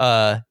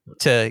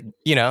 to,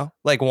 you know,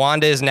 like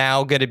Wanda is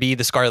now going to be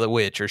the Scarlet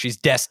Witch, or she's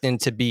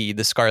destined to be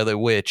the Scarlet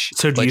Witch.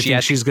 So do you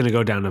think she's going to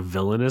go down a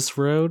villainous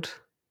road?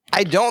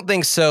 I don't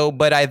think so,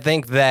 but I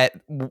think that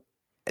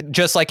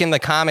just like in the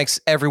comics,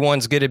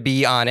 everyone's going to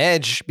be on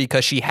edge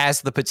because she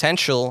has the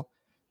potential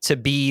to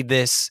be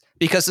this,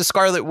 because the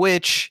Scarlet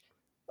Witch.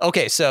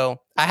 Okay,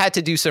 so I had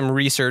to do some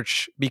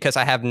research because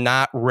I have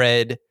not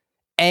read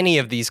any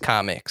of these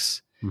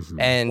comics. Mm-hmm.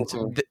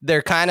 And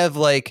they're kind of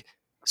like,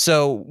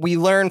 so we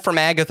learned from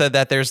Agatha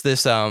that there's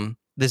this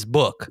this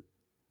book,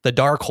 The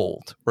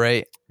Darkhold,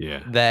 right?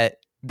 Yeah. That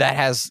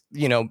has,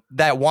 you know,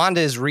 that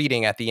Wanda is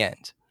reading at the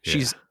end.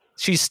 Yeah.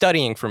 She's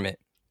studying from it.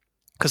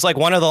 Because like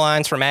one of the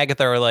lines from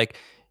Agatha are like,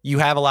 you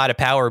have a lot of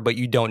power, but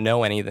you don't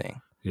know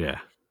anything. Yeah.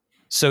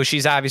 So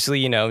she's obviously,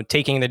 you know,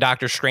 taking the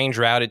Doctor Strange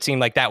route. It seemed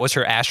like that was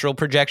her astral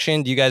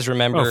projection. Do you guys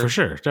remember? Oh, for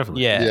sure.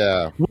 Definitely.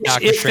 Yeah. Which,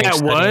 if Strange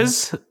that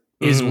was,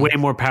 is way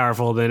more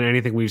powerful than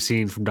anything we've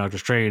seen from Doctor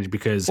Strange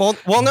because... Well,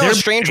 no,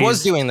 Strange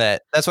was doing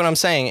that. That's what I'm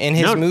saying. In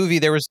his movie,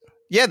 there was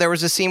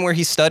a scene where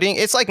he's studying.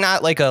 It's like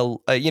not like a,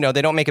 you know,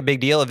 they don't make a big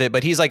deal of it,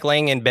 but he's like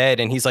laying in bed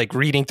and he's like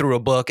reading through a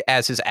book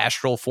as his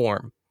astral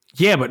form.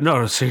 Yeah, but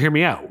no. So hear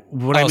me out.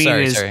 What I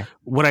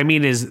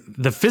mean is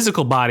the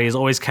physical body is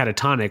always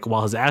catatonic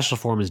while his astral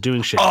form is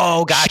doing shit.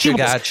 Oh,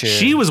 gotcha.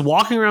 She was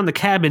walking around the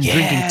cabin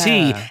drinking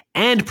tea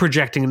and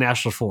projecting an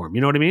astral form. You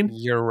know what I mean?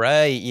 You're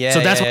right. Yeah. So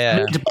that's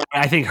what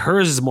I think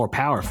hers is more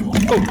powerful.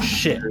 Oh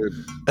shit,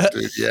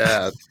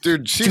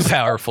 dude, she's too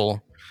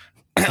powerful.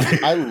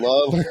 I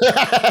love.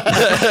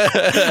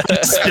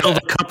 Spilled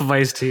a cup of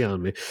iced tea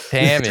on me.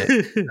 Damn it!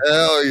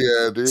 Hell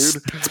yeah, dude! It's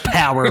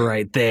power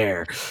right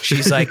there.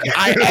 She's like,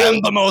 I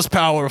am the most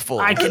powerful.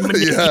 I can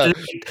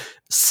manipulate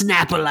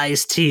Snapple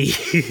iced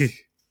tea.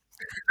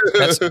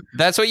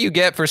 That's what you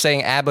get for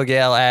saying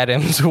Abigail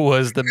Adams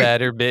was the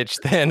better bitch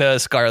than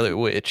Scarlet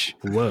Witch.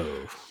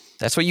 Whoa,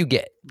 that's what you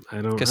get.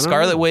 Because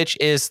Scarlet Witch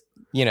is,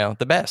 you know,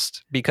 the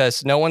best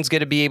because no one's going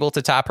to be able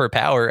to top her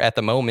power at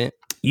the moment.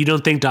 You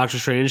don't think Doctor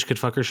Strange could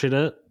fuck her shit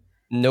up?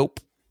 Nope.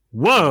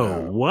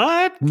 Whoa,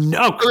 what?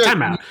 No,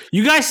 time out.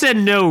 You guys said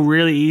no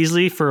really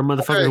easily for a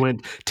motherfucker who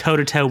went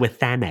toe-to-toe with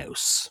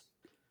Thanos.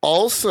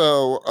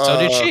 Also... so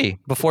did she,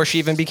 before she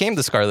even became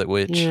the Scarlet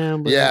Witch.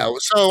 Yeah,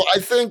 so I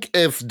think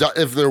if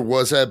there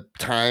was a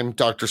time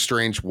Doctor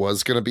Strange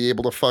was going to be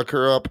able to fuck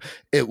her up,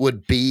 it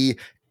would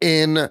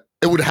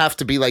have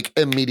to be like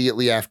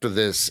immediately after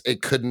this.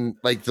 It couldn't,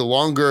 like, the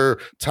longer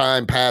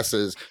time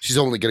passes, she's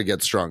only going to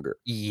get stronger.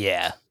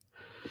 Yeah.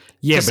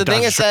 Yeah, but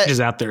Doctor Strange is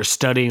out there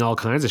studying all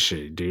kinds of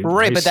shit, dude.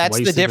 Right, but that's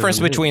the difference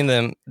between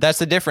them. That's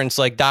the difference.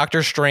 Like,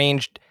 Doctor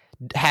Strange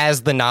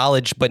has the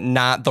knowledge, but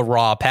not the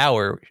raw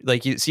power.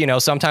 Like, you know,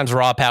 sometimes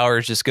raw power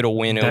is just going to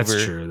win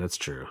over. That's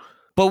true.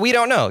 But we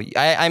don't know.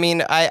 I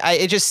mean,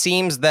 it just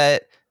seems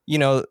that, you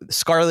know,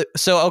 Scarlet.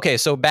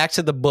 So back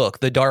to the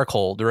book, The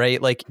Darkhold,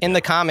 right? Like in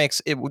the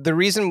comics, the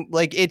reason,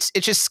 like, it's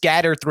just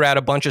scattered throughout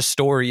a bunch of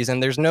stories,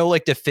 and there's no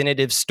like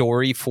definitive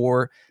story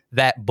for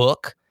that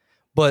book.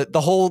 But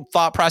the whole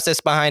thought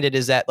process behind it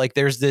is that like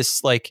there's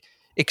this like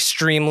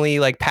extremely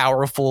like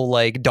powerful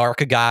like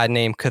dark god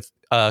named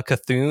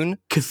Cthulhu.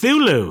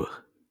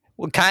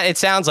 Well, it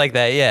sounds like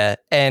that, yeah.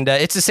 And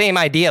it's the same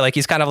idea. Like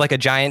he's kind of like a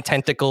giant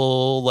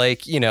tentacle,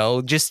 like, you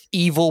know, just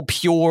evil,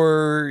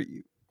 pure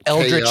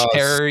eldritch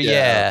terror,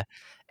 yeah.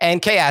 And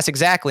chaos,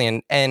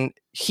 exactly. And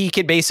he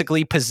could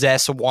basically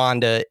possess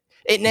Wanda.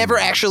 It never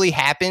actually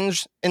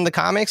happens in the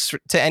comics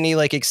to any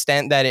like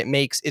extent that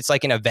it's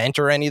like an event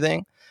or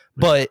anything.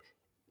 But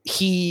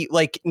he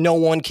like no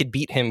one could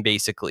beat him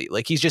basically.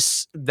 Like he's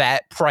just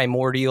that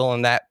primordial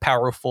and that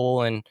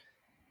powerful, and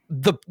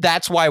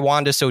that's why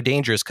Wanda's so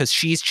dangerous, because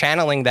she's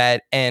channeling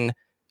that. And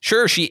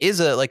sure, she is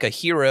a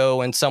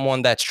hero and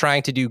someone that's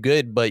trying to do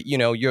good, but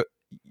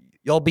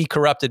you'll be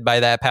corrupted by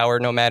that power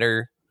no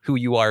matter who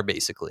you are,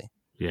 basically.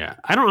 Yeah,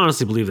 I don't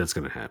honestly believe that's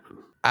going to happen.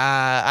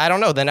 I don't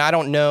know. Then I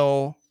don't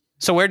know.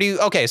 So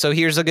so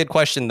here's a good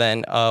question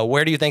then.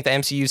 Where do you think the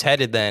MCU's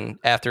headed then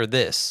after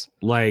this?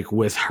 Like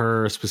with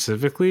her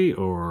specifically,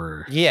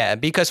 or? Yeah,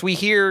 because we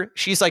hear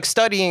she's like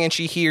studying and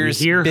she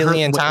hears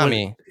Billy and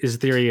Tommy. Is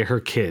theory her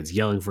kids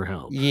yelling for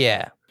help?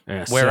 Yeah.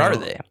 Where are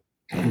they?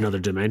 Another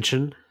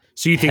dimension.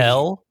 So you think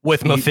hell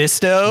with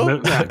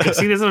Mephisto?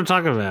 See, that's what I'm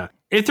talking about.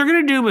 If they're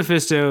gonna do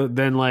Mephisto,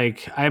 then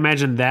like I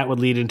imagine that would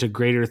lead into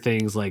greater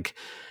things, like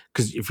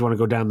because if you want to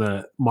go down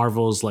the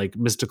Marvel's like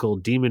mystical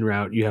demon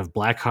route, you have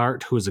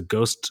Blackheart, who is a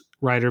Ghost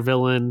Rider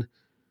villain.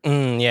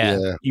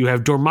 Yeah. You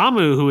have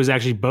Dormammu, who is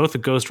actually both a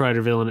Ghost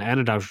Rider villain and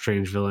a Doctor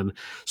Strange villain.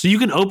 So you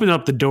can open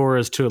up the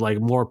doors to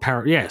like more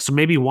power. Yeah. So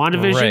maybe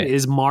WandaVision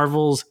is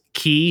Marvel's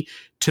key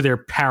to their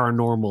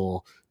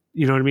paranormal.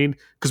 You know what I mean?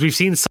 Because we've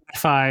seen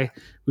sci-fi,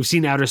 we've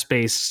seen outer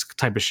space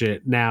type of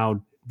shit.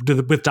 Now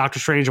with Doctor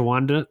Strange and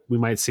Wanda, we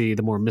might see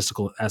the more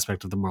mystical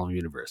aspect of the Marvel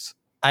universe.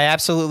 I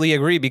absolutely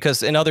agree,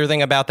 because another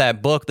thing about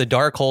that book, The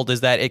Darkhold, is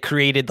that it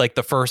created like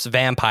the first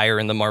vampire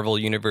in the Marvel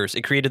universe.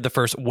 It created the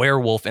first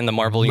werewolf in the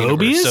Marvel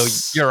universe.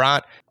 So you're on.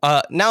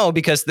 No,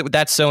 because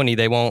that's Sony.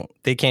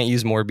 They can't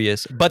use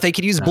Morbius, but they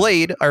could use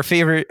Blade, our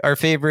favorite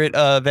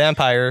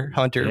vampire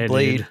hunter,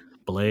 Blade,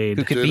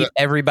 who could beat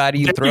everybody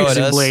you throw at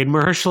us. Blade.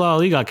 Mahershala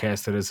Ali got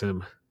casted as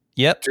him.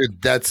 Yep,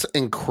 dude, that's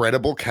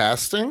incredible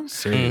casting.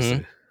 Seriously.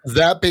 Mm-hmm.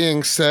 That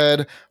being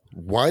said,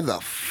 why the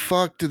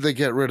fuck did they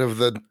get rid of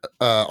the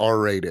R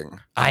rating?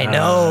 I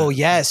know.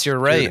 Yes, you're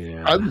right. Dude,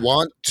 I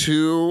want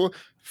to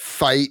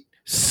fight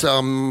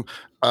some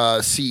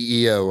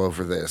CEO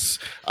over this.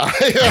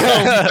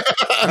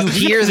 You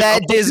hear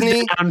that,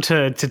 Disney? Down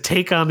to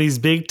take on these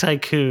big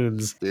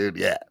tycoons, dude.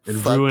 Yeah,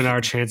 and ruin our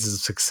chances of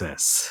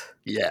success.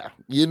 Yeah,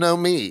 you know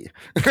me.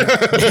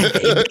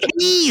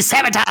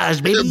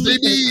 Sabotage,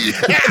 baby.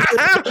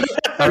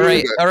 All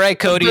right,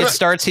 Cody. It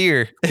starts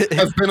here.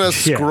 I've been a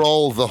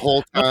scroll the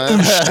whole time.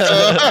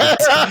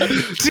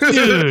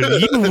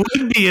 Dude, you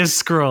would be a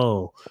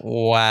scroll.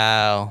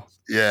 Wow.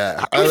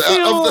 Yeah,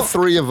 of the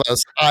three of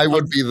us, I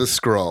would be the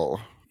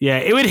scroll. Yeah,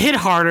 it would hit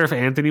harder if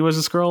Anthony was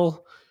a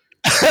scroll.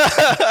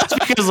 It's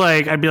because,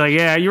 like, I'd be like,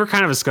 yeah, you were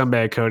kind of a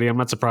scumbag, Cody. I'm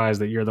not surprised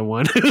that you're the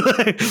one who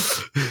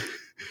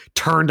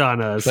turned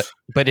on us.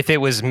 But if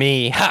it was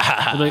me,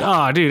 I'm like,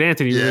 oh, dude,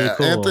 Anthony, you're really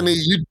cool. Anthony,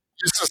 you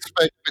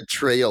suspect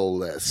betrayal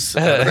less.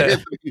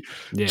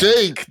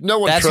 Jake, no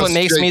one. That's what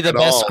makes Jake me the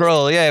best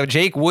scroll. Yeah,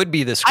 Jake would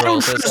be the scroll.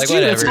 So it's like,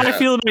 whatever. That's how I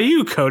feel about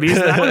you, Cody.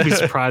 I wouldn't be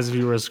surprised if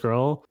you were a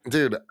scroll,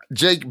 dude.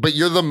 Jake, but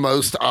you're the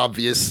most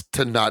obvious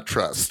to not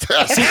trust.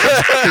 That's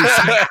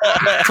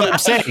what I'm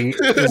saying.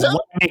 Is why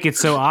make it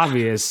so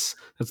obvious?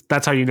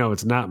 That's how you know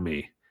it's not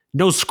me.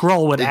 No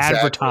scroll would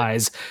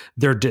advertise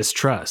their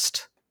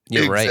distrust.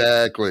 You're right.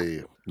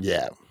 Exactly.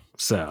 Yeah.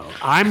 So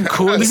I'm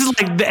cool. This is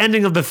like the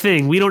ending of The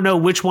Thing. We don't know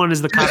which one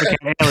is the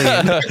copycat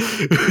alien.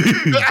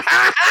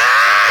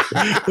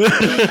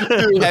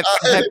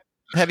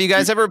 Have you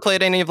guys ever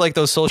played any of like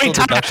those social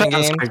deduction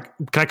games?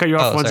 Can I cut you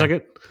off 1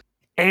 second?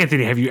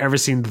 Anthony, have you ever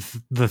seen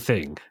The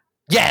Thing?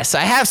 Yes,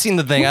 I have seen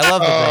The Thing. I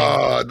love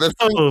The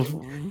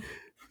Thing.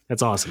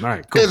 That's awesome. All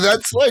right, cool. Yeah,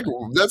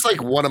 that's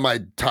like one of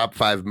my top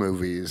 5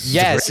 movies.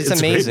 Yes, it's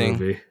amazing. A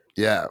great movie.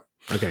 Yeah.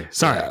 Okay,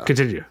 sorry.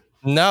 Continue.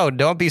 No,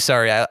 don't be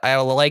sorry. I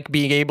like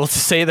being able to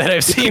say that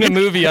I've seen a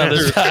movie on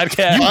this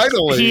podcast.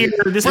 Finally.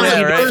 This is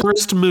the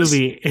first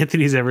movie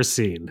Anthony's ever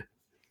seen.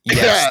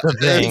 Yes,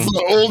 it's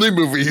the only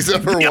movie he's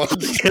ever watched.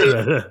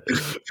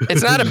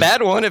 It's not a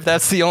bad one if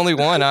that's the only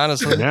one,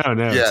 honestly. No,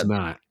 it's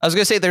not. I was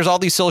going to say, there's all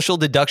these social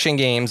deduction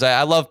games.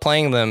 I love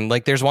playing them.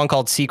 Like, there's one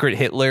called Secret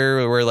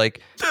Hitler where,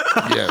 like...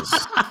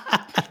 Yes.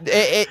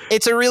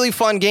 It's a really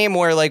fun game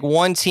where, like,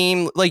 one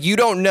team... Like, you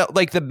don't know...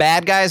 Like, the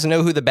bad guys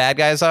know who the bad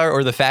guys are,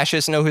 or the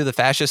fascists know who the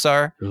fascists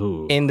are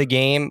in the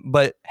game,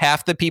 but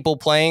half the people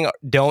playing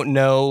don't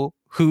know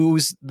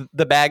who's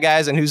the bad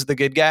guys and who's the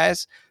good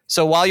guys.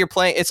 So while you're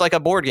playing, it's like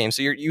a board game.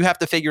 So you have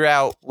to figure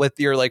out with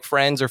your like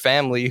friends or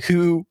family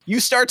who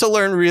you start to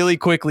learn really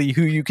quickly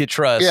who you could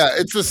trust. Yeah,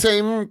 it's the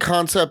same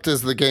concept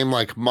as the game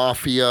like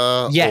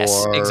Mafia.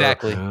 Yes,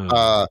 exactly.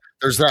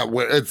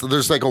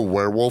 There's like a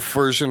werewolf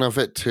version of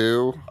it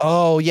too.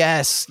 Oh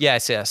yes.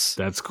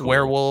 That's cool.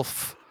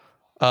 Werewolf,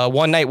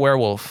 One Night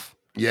Werewolf.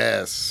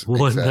 Yes,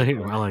 One night.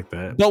 I like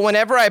that. But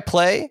whenever I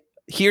play,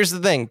 here's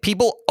the thing: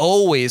 people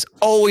always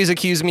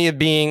accuse me of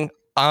being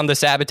on the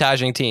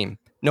sabotaging team.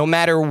 No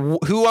matter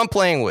who I'm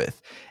playing with.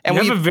 And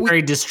you have a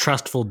very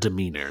distrustful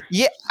demeanor.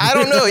 Yeah, I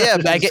don't know. Yeah,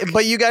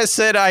 but you guys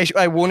said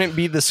I wouldn't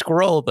be the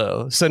scroll,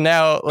 though. So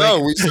now... Like, no,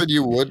 we said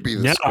you would be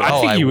the scroll.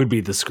 I think you would be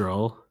the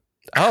scroll.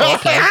 Oh,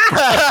 okay.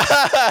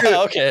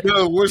 Okay.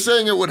 No, we're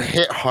saying it would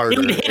hit harder. It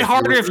would hit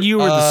harder if you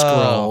were the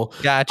scroll.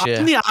 Gotcha.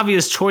 I'm the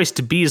obvious choice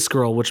to be a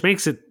scroll, which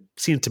makes it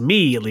seem to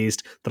me, at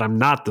least, that I'm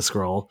not the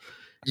scroll.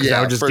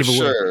 Yeah, for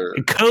sure.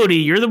 And Cody,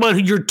 you're the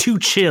one you're too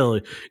chill.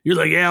 You're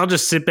like, yeah, I'll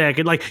just sit back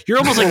and like you're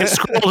almost like a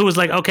scroll who was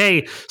like,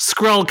 okay,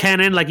 Skrull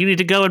Kenan, like you need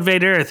to go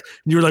invade Earth.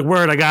 And you're like,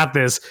 word, I got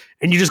this.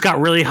 And you just got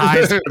really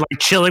high, started,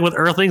 like chilling with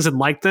Earthlings and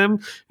liked them.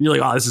 And you're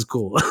like, oh, this is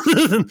cool.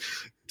 Dude,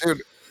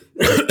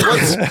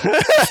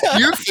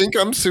 you think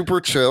I'm super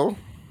chill?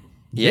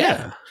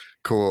 Yeah.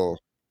 Cool.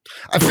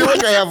 I feel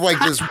like I have like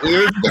this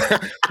weird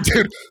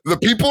dude. The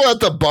people at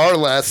the bar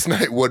last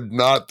night would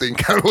not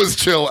think I was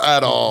chill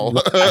at all.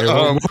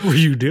 What were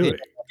you doing?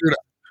 Dude,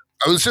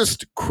 I was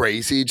just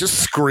crazy, just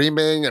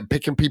screaming and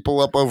picking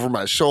people up over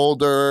my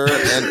shoulder,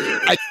 and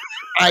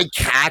I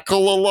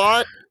cackle a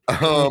lot.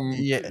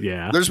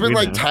 Yeah. There's been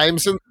like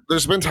times in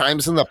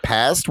the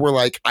past where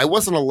like I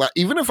wasn't allowed,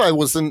 even if I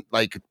wasn't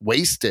like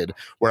wasted,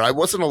 where I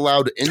wasn't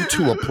allowed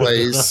into a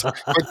place,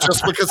 but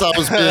just because I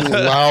was being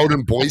loud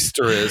and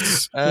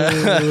boisterous. So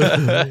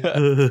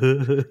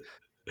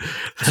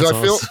I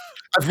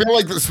feel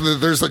like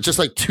there's like just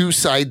like two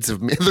sides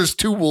of me. There's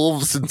two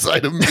wolves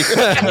inside of me.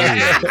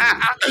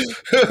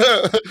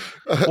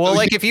 Well,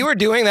 like if you were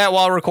doing that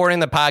while recording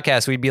the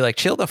podcast, we'd be like,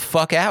 chill the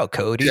fuck out,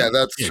 Cody. Yeah,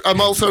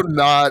 I'm also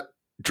not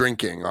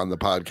drinking on the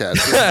podcast.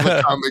 This is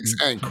the Comics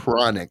and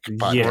Chronic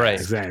podcast. Yeah, right.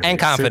 exactly. And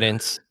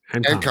confidence.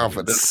 And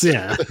confidence.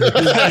 Yeah.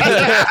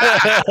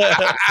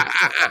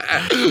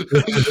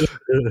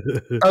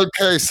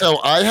 Okay, so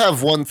I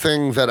have one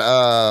thing that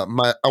I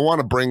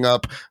want to bring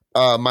up.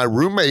 My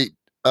roommate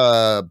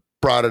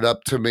brought it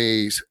up to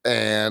me,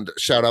 and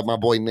shout out my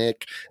boy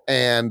Nick.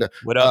 And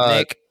What up,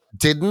 Nick?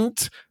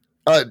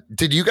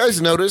 Did you guys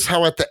notice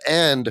how at the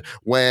end,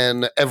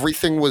 when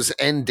everything was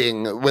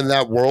ending, when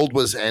that world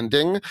was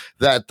ending,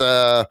 that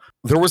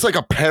there was like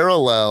a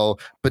parallel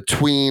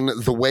between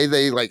the way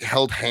they like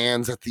held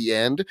hands at the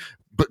end,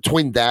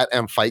 between that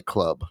and Fight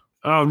Club?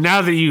 Oh,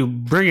 now that you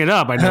bring it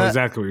up, I know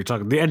exactly what you're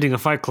talking. The ending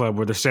of Fight Club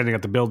where they're standing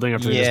at the building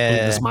after they just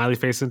put the smiley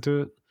face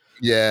into it.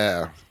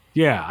 Yeah.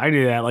 Yeah, I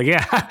knew that. Like,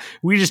 yeah,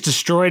 we just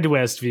destroyed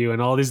Westview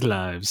and all these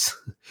lives.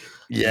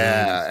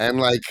 Yeah, and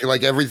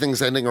like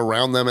everything's ending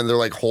around them, and they're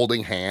like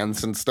holding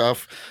hands and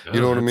stuff. You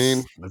know what I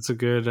mean? That's a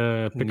good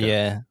pickup.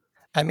 Yeah.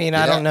 I mean,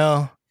 I don't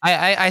know.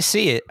 I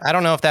see it. I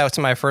don't know if that was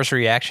my first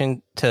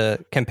reaction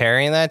to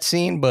comparing that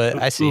scene, but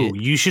I see it.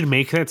 You should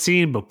make that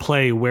scene, but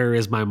play "Where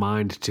Is My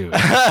Mind" to it.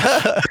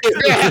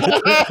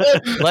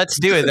 Let's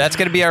do it. That's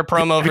going to be our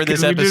promo for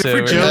this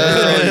episode.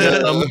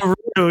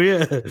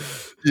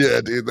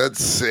 Yeah, dude,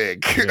 that's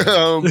sick.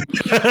 Yeah,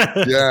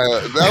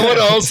 that would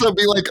also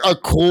be like a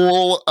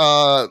cool,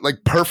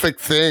 like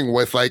perfect thing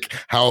with like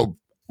how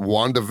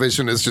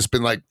WandaVision has just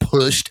been like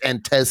pushed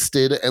and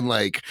tested and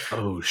like,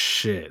 oh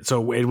shit!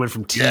 So it went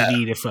from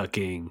TV to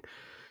fucking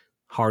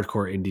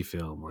hardcore indie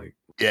film, like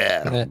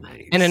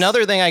nice. And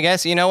another thing, I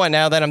guess, you know what?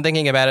 Now that I'm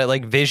thinking about it,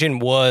 like Vision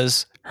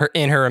was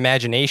in her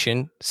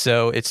imagination,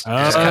 so it's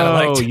just kind of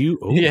like shit.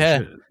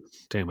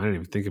 Damn, I didn't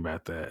even think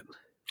about that.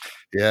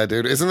 Yeah,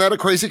 dude. Isn't that a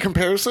crazy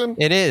comparison?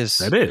 It is.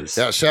 That is.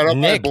 Yeah, shout out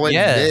my boy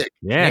Nick.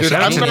 Yeah, dude,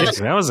 shout out to Nick.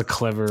 That was a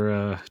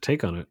clever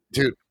take on it.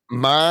 Dude,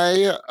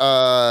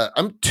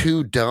 I'm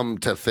too dumb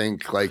to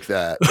think like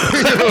that.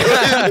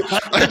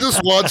 I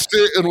just watched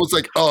it and was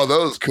like, oh, that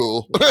was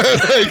cool.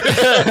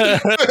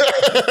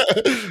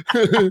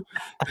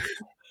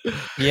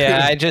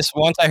 Yeah,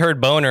 once I heard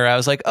Boner, I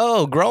was like,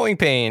 oh, Growing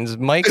Pains.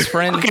 Mike's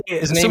friend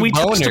is named so we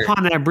Boner. touched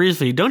upon that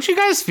briefly. Don't you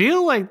guys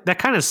feel like that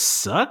kind of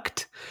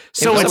sucked?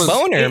 So it was a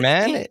boner,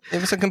 man. It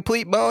was a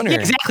complete boner. Yeah,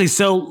 exactly.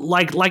 So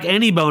like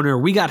any boner,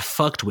 we got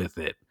fucked with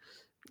it.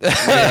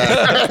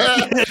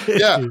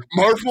 Yeah,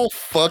 Marvel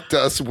fucked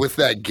us with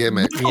that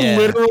gimmick. A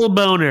literal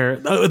boner.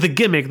 The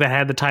gimmick that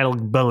had the title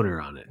Boner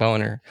on it.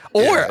 Boner.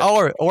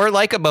 Or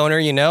like a boner,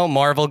 you know,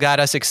 Marvel got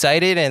us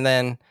excited and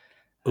then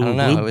I don't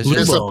know. It was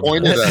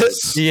disappointed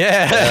us.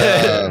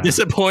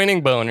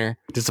 Disappointing boner.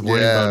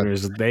 Disappointing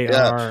boners. They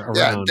are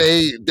around.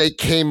 Yeah, they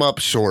came up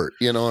short.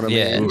 You know what I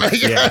mean?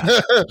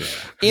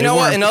 You know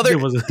what? Another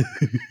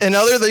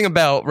thing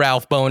about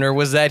Ralph Boner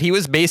was that he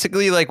was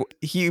basically like,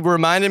 he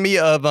reminded me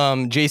of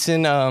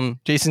Jason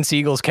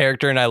Segel's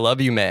character in I Love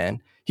You,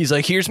 Man. He's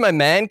like, here's my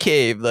man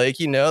cave. Like,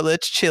 you know,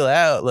 let's chill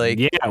out. Like,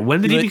 yeah.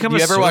 When did he become?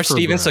 You ever watch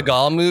Steven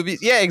Seagal movies?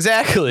 Yeah,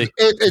 exactly.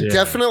 It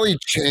definitely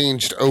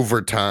changed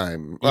over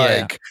time.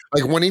 Like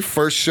when he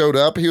first showed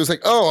up, he was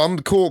like, oh, I'm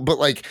cool. But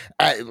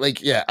I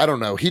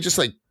don't know. He just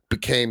like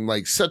became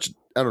like such.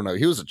 I don't know.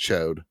 He was a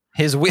chode.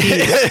 His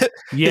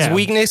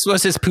weakness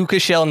was his puka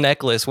shell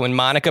necklace. When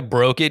Monica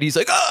broke it, he's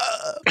like,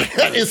 ah.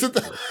 Isn't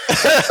that?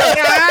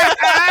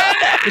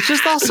 It's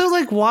just also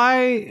like,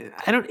 why?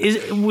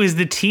 Was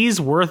the tease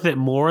worth it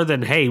more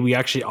than, hey, we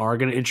actually are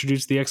going to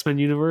introduce the X-Men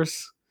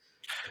universe?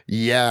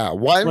 Yeah,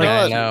 why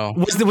not?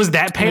 Was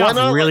that payoff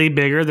really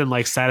bigger than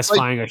like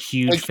satisfying a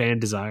huge fan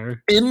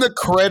desire? In the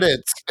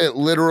credits, it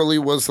literally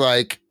was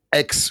like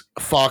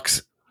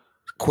Fox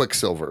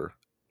Quicksilver.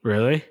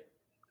 Really?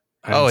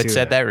 Oh, it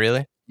said that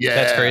really? Yeah,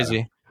 that's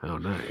crazy. Oh,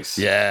 nice.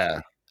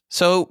 Yeah.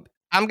 So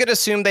I'm gonna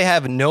assume they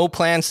have no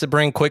plans to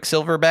bring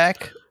Quicksilver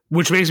back.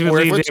 Which makes me Or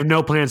believe they which- have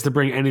no plans to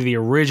bring any of the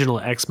original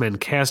X-Men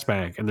cast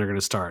back, and they're going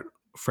to start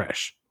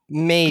fresh.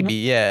 Maybe,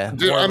 yeah.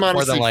 Dude, I'm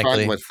honestly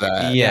fine with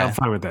that. Yeah, I'm Yeah,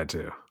 fine with that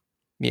too.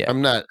 yeah.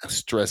 I'm not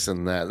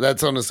stressing that.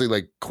 That's honestly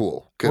like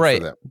cool. Good Right,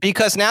 for them.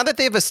 because now that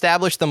they've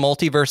established the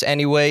multiverse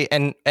anyway,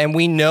 and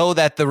we know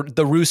that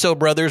the Russo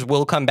brothers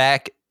will come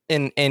back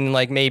in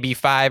like maybe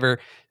 5 or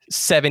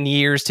 7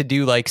 years to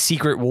do like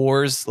Secret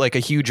Wars, like a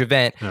huge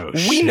event. Oh,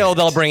 We know shit.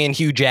 they'll bring in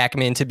Hugh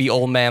Jackman to be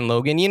Old Man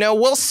Logan. You know,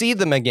 we'll see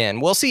them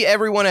again. We'll see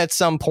everyone at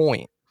some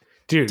point.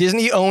 Dude,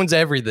 Disney owns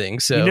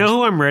everything, so you know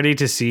who I'm ready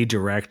to see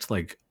direct?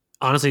 Like,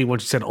 honestly,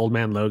 once you said Old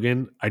Man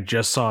Logan, I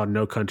just saw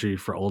No Country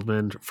for Old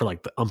Men for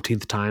like the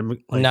umpteenth time,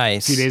 like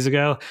Nice. a few days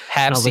ago.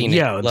 have And I was seen like, it.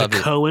 yo, the Love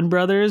it. Coen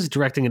brothers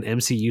directing an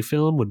MCU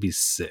film would be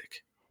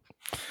sick.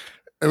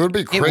 It would be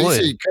would.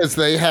 crazy because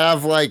they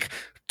have like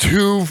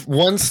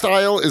one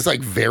style is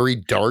like very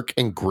dark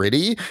and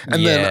gritty,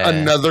 and Yeah. then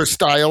another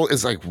style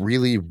is like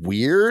really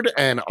weird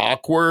and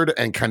awkward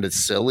and kind of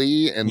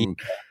silly. And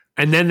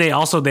And then they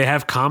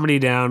have comedy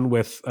down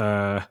with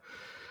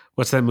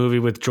what's that movie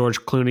with George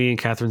Clooney and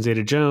Catherine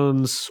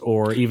Zeta-Jones,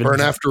 or even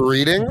Burn After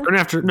Reading. Burn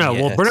After Burn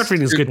Yes. After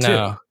Reading is good too.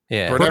 No,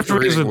 yeah. Burn Burn After After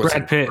Reading is Reading with wasn't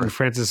Brad Pitt great. and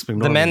Francis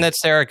McDormand. The Men That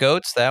Stare at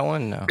Goats, that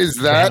one? No. Is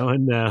that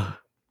no.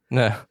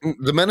 No,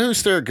 The Men Who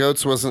Stare at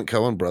Goats wasn't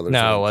Coen Brothers? I no,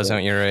 it don't wasn't.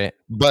 think. You're right.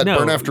 But No.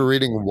 Burn After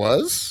Reading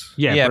was.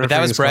 Yeah, Yeah, Burn but that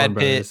After was Reading's Coen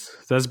Brad Pitt.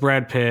 brothers. That's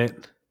Brad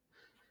Pitt.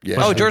 Yeah.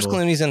 Oh, George people.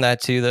 Clooney's in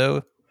that too,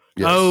 though.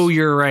 Yes. Oh,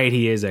 you're right.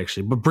 He is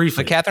actually, but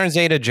briefly. But Catherine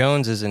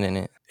Zeta-Jones isn't in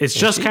it. It's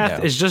Is just she? Kath.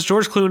 No. It's just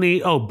George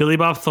Clooney. Oh, Billy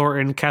Bob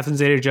Thornton, Catherine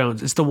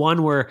Zeta-Jones. It's the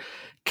one where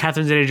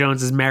Catherine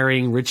Zeta-Jones is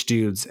marrying rich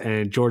dudes,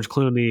 and George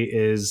Clooney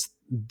is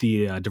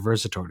the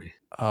divorce attorney.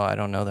 Oh, I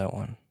don't know that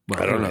one.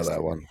 I don't know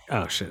that one.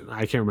 Oh shit,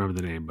 I can't remember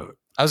the name, but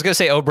I was gonna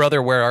say, "Oh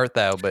brother, where art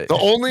thou?" But The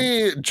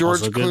only George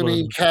Also a good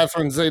Clooney, one.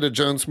 Catherine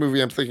Zeta-Jones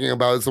movie I'm thinking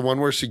about is the one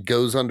where she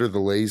goes under the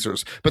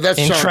lasers. But that's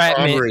Sean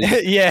Entrapment. Connery.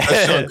 That's yeah.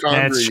 Sean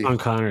Connery. that's Sean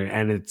Connery,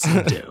 and it's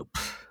dope.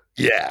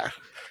 Yeah.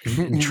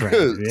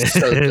 Entrapment.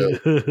 So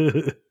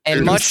dope.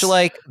 And much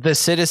like the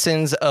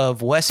citizens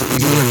of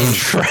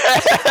Westview were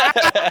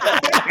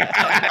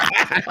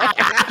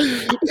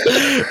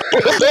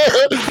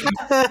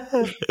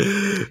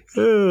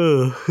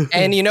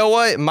And you know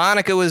what?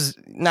 Monica was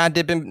not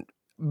dipping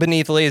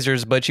beneath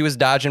lasers, but she was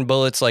dodging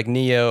bullets like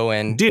Neo.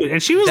 And Dude,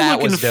 and she was That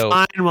looking was dope.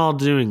 fine while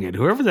doing it.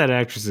 Whoever that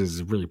actress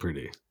is really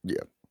pretty. Yeah.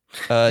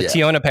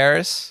 Tiona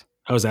Paris.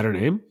 Oh, is that her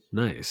name?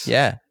 Nice.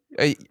 Yeah.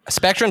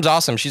 Spectrum's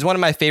awesome. She's one of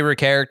my favorite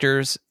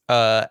characters.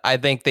 I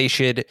think they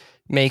should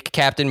make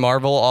Captain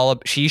Marvel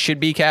she should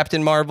be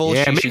Captain Marvel.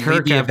 Yeah, She make should her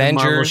lead the Captain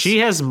Marvel. Avengers. She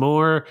has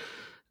more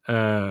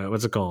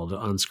what's it called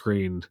on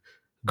screen?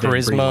 than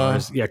Brie Charisma.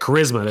 Larson. Yeah,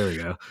 charisma. There we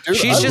go. Dude,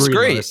 She's I- just Brie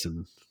great.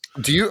 Larson.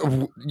 Do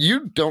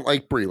you don't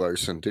like Brie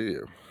Larson, do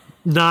you?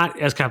 Not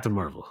as Captain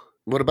Marvel.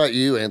 What about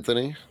you,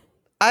 Anthony?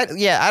 I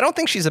don't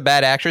think she's a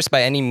bad actress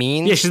by any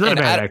means. Yeah, she's not And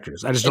a bad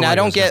actress. I just don't. And I like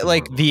her don't as get Captain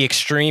like Marvel. the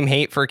extreme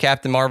hate for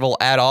Captain Marvel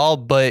at all,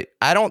 but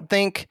I don't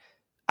think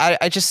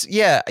I just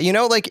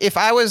like if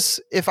I was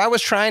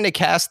trying to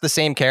cast the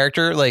same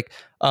character, like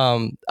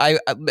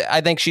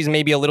I think she's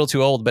maybe a little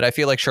too old, but I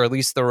feel like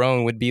Charlize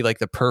Theron would be like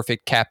the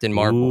perfect Captain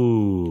Marvel.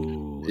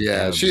 Ooh, Yeah,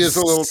 that'd she be is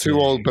a little too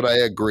old, sick. but I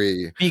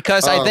agree.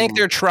 Because I think Um,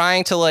 they're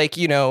trying to like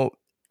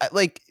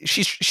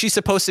she's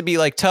supposed to be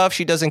like tough.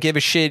 She doesn't give a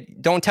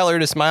shit. Don't tell her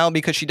to smile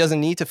because she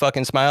doesn't need to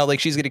fucking smile. Like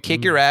she's gonna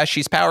kick your ass.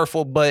 She's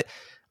powerful, but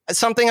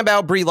something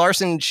about Brie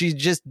Larson, she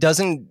just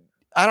doesn't.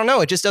 I don't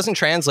know. It just doesn't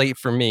translate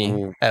for me,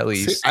 Mm. at See,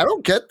 least. I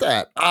don't get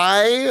that.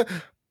 I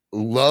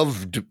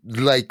loved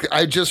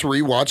I just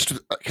rewatched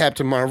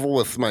Captain Marvel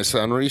with my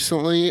son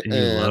recently, And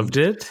you loved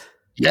it.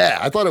 Yeah,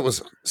 I thought it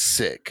was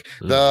sick.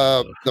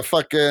 The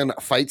fucking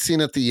fight scene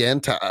at the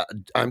end to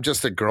I'm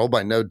Just a Girl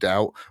by No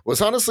Doubt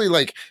was honestly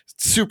like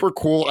super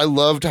cool. I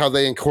loved how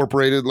they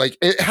incorporated like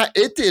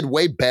it did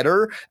way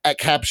better at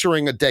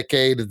capturing a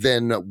decade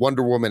than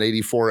Wonder Woman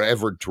 84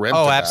 ever dreamt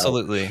Oh, about.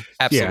 absolutely,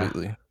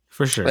 absolutely.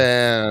 For sure.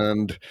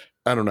 And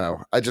I don't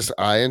know.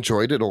 I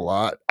enjoyed it a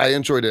lot. I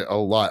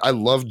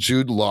love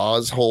Jude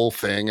Law's whole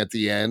thing at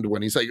the end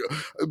when he's like,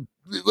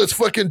 let's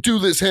fucking do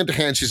this hand to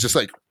hand. She's just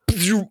like,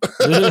 shut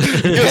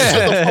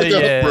the fuck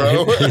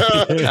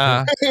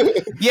up,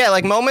 bro. Yeah,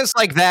 like moments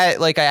like that,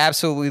 like I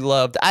absolutely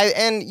loved.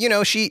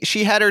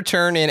 She had her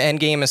turn in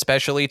Endgame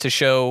especially to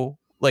show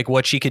like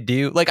what she could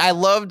do. Like I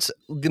loved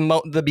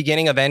the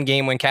beginning of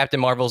Endgame when Captain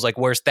Marvel's like,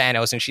 "Where's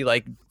Thanos?" and she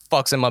like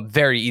fucks him up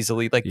very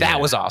easily. Like Yeah.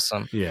 that was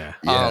awesome. Yeah.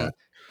 Yeah.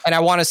 And I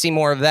want to see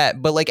more of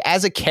that. But like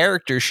as a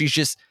character, she's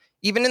just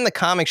even in the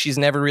comics, she's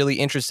never really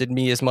interested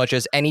me as much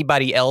as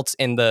anybody else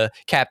in the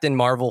Captain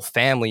Marvel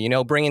family. You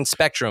know, bring in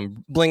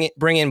Spectrum,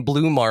 bring in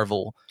Blue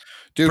Marvel,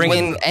 Dude, bring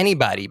when- in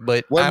anybody.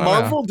 But I When don't know.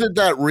 Marvel did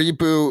that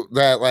reboot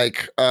that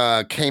like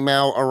came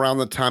out around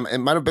the time, it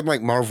might have been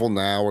like Marvel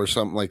Now or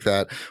something like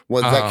that.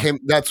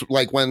 That's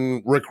like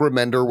when Rick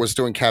Remender was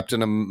doing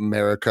Captain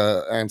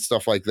America and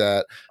stuff like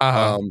that.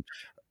 Uh-huh.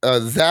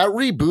 that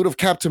reboot of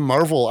Captain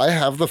Marvel, I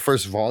have the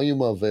first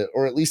volume of it,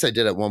 or at least I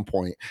did at one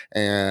point,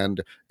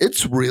 and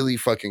it's really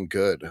fucking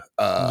good.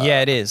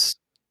 Yeah, it is.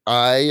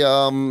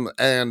 And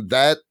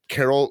that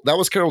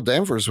was Carol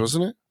Danvers,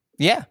 wasn't it?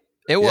 Yeah,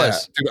 it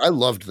was. Dude, I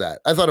loved that.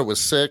 I thought it was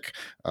sick.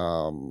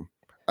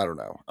 I don't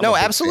know. No,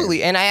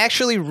 absolutely. And I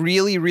actually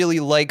really,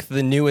 really like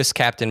the newest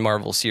Captain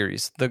Marvel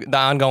series. The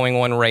ongoing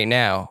one right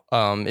now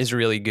is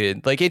really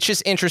good. Like, it's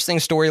just interesting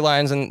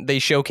storylines, and they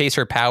showcase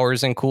her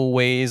powers in cool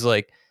ways.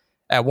 Like,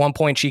 at one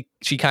point, she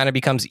kind of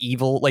becomes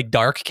evil, like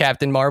dark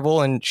Captain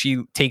Marvel, and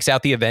she takes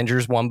out the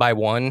Avengers one by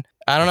one.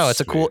 I don't know.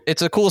 It's a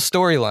cool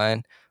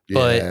storyline.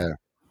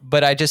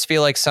 But I just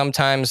feel like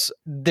sometimes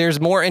there's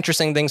more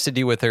interesting things to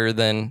do with her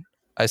than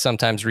I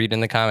sometimes read in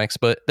the comics.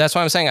 But that's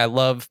why I'm saying I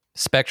love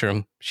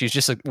Spectrum. She's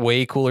just a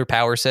way cooler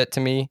power set to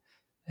me,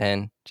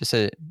 and just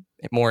a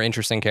more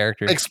interesting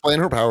character. Explain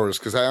her powers,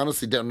 because I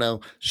honestly don't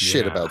know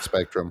shit about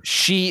Spectrum.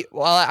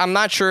 I'm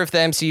not sure if the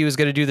MCU is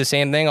going to do the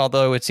same thing,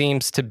 although it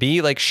seems to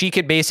be. Like, she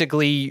could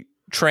basically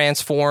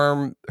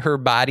transform her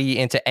body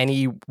into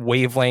any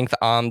wavelength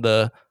on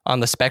the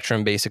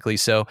spectrum, basically.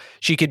 So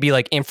she could be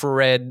like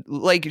infrared,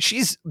 like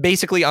she's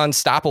basically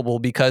unstoppable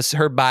because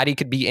her body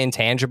could be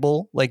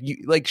intangible.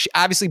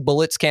 Obviously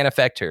bullets can't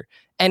affect her.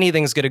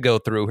 Anything's going to go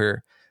through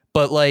her.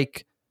 But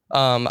like,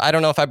 I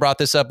don't know if I brought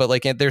this up, but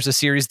like there's a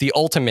series, The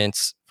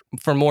Ultimates,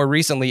 for more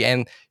recently,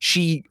 and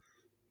she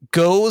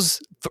travels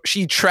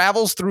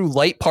through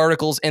light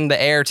particles in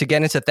the air to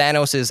get into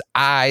Thanos's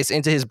eyes,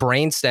 into his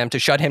brainstem, to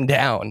shut him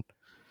down.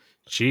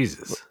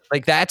 Jesus.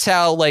 Like, that's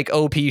how like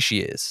OP she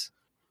is.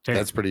 Damn.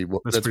 That's pretty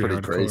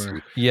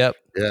crazy. Yep.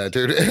 Yeah,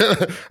 dude.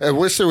 I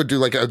wish they would do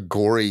like a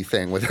gory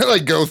thing with it,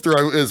 like go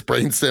through his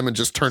brainstem and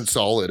just turn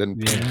solid.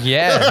 And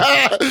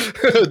yeah.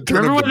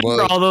 Remember when there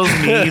were all those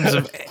memes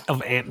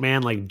of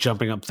Ant-Man like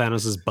jumping up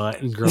Thanos'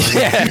 butt and growing? Dude,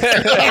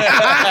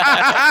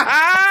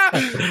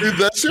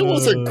 that shit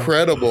was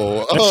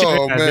incredible.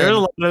 Oh man, there were a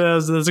lot of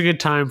those. That's a good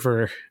time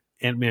for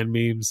Ant-Man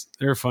memes.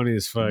 They're funny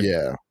as fuck.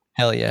 Yeah.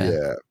 Hell yeah.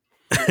 Yeah.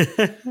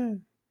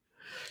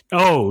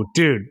 Oh,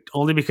 dude!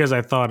 Only because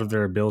I thought of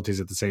their abilities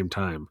at the same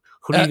time.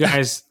 Who do you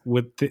guys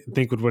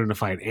think would win in a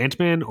fight,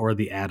 Ant-Man or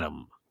the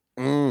Atom?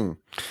 The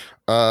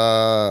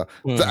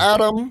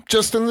Atom,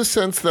 just in the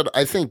sense that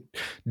I think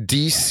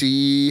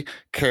DC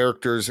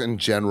characters in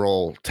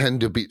general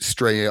tend to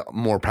stray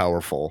more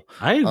powerful.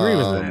 I agree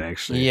with that,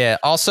 actually. Yeah.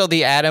 Also,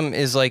 the Atom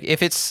is like,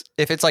 if it's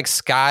like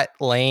Scott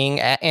Lang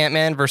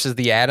Ant-Man versus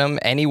the Atom,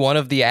 any one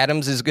of the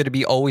Atoms is going to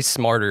be always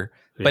smarter.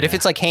 But if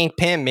it's like Hank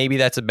Pym, maybe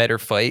that's a better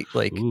fight.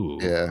 Like, ooh,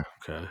 yeah.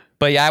 Okay.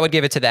 But yeah, I would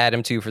give it to the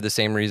Atom too for the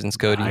same reasons,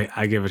 Cody.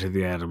 I give it to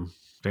the Atom.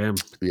 Damn.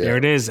 Yeah. There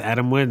it is.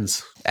 Atom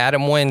wins.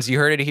 Atom wins. You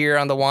heard it here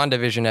on the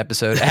WandaVision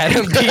episode.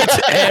 Atom beats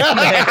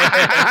Ant-Man.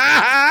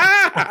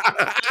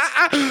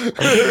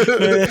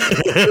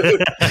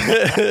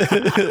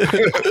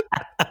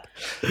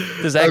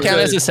 Does that count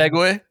as a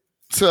segue?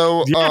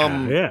 So,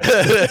 yeah.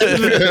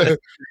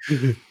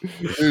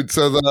 Dude,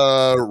 so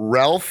the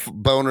Ralph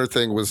Boner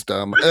thing was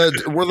dumb.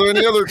 Were there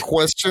any other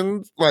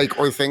questions, like,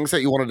 or things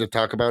that you wanted to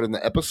talk about in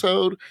the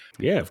episode?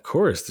 Yeah, of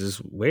course.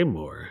 There's way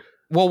more.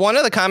 Well, one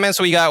of the comments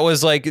we got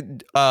was like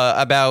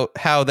about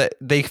how that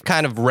they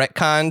kind of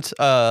retconned.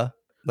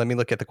 Let me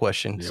look at the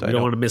question. Yeah, so we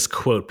don't want to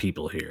misquote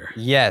people here.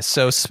 Yes.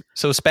 Yeah,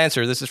 so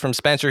Spencer, this is from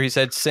Spencer. He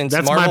said, since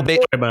that's Marvel, my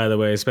boy, by the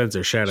way,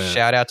 Spencer. Shout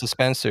out to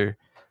Spencer.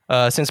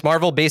 Since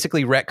Marvel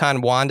basically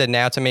retconned Wanda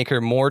now to make her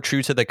more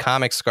true to the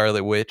comic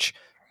Scarlet Witch.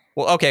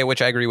 Well, okay,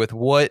 which I agree with.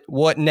 What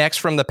next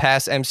from the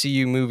past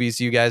MCU movies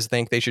do you guys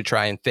think they should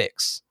try and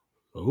fix?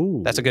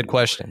 Ooh, that's a good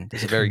question.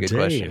 That's a very good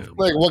question.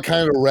 Like, what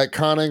kind of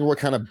retconning? What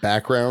kind of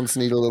backgrounds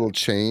need a little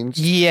change?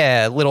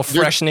 Yeah, a little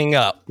freshening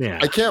up. Yeah,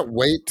 I can't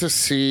wait to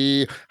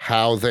see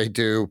how they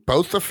do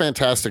both the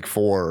Fantastic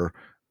Four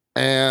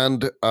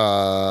and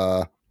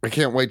I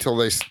can't wait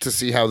to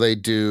see how they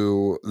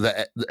do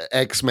the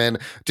X-Men.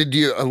 Did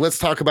you? Let's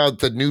talk about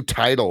the new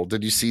title.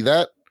 Did you see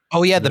that?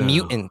 Oh yeah, the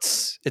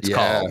Mutants. It's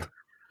called.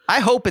 I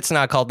hope it's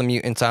not called the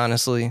Mutants.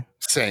 Honestly,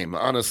 same.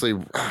 Honestly,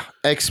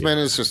 X-Men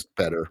is just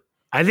better.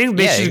 I think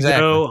they should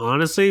go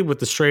honestly with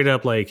the straight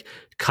up like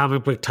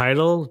comic book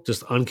title,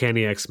 just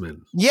Uncanny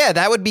X-Men. Yeah,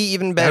 that would be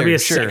even better. That'd be a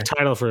sick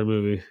title for a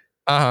movie.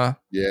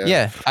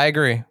 Yeah, I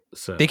agree.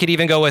 So they could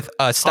even go with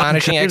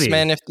Astonishing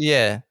X-Men.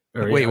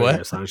 Wait,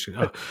 what? Astonishing.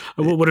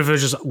 What if it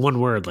was just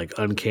one word, like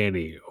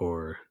uncanny,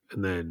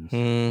 and then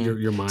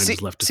your mind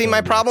is left to see. My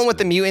problem with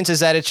the Mutants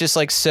is that it's just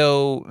like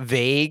so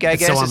vague. I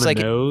guess so on it's the like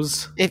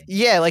nose.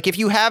 If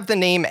you have the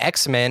name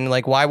X-Men,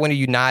 like why wouldn't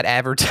you not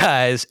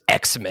advertise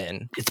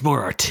X-Men? It's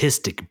more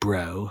artistic,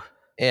 bro.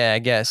 Yeah, I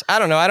guess. I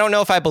don't know. I don't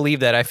know if I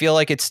believe that. I feel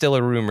like it's still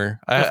a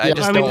rumor. I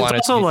just don't want it.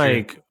 Also,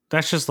 like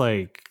that's just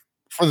like.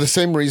 For the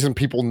same reason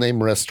people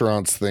name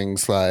restaurants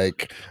things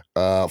like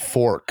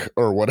Fork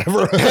or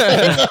whatever.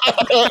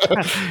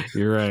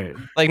 You're right.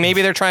 Like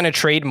maybe they're trying to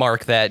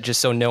trademark that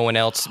just so no one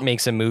else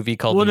makes a movie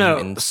called The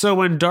Mutants. So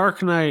when the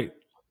Dark Knight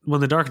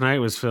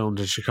was filmed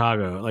in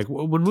Chicago, like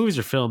when movies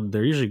are filmed, they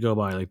usually go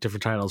by like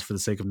different titles for the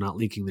sake of not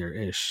leaking their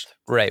ish.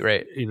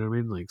 Right. You know what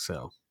I mean? Like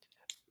so.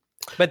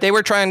 But they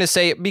were trying to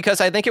say,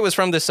 because I think it was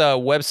from this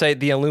website,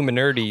 the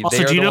Illuminati. Also,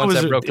 They are do you the know ones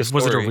that was broke the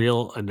story. it a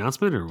real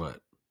announcement or what?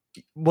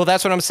 Well,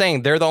 that's what I'm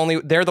saying. They're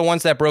the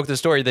ones that broke the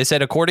story. They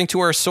said, according to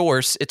our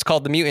source, it's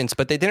called the Mutants,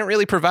 but they didn't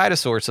really provide a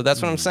source. So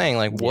that's what I'm saying.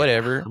 Like,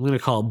 whatever. I'm gonna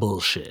call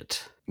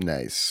bullshit.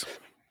 Nice.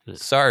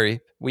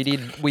 Sorry, we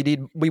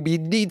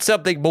need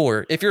something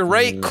more. If you're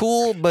right,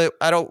 cool, but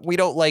we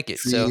don't like it.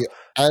 See, So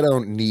I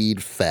don't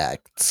need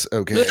facts.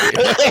 Okay.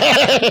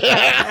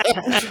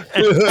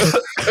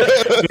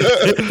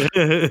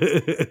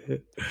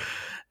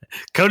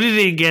 Cody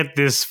didn't get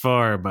this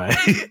far by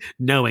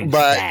knowing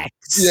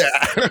facts. Yeah.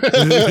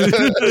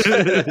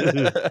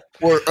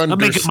 Or I'm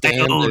making my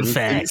own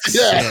understanding. facts.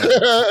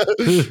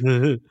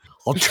 Yeah.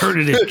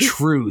 Alternative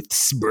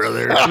truths,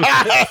 brother.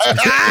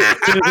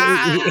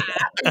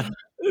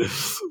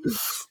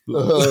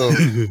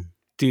 Oh.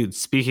 Dude,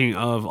 speaking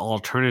of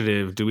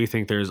alternative, do we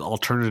think there's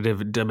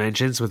alternative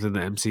dimensions within the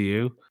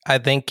MCU? I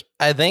think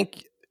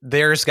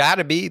there's got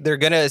to be. They're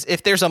gonna,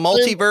 if there's a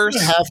multiverse,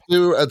 They have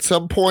to at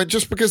some point,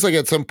 just because like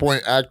at some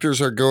point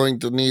actors are going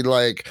to need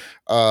like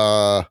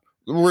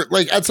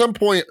at some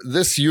point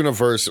this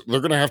universe they're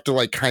gonna have to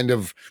like kind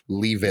of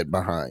leave it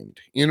behind.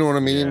 You know what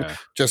I mean? Yeah.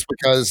 Just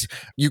because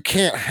you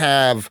can't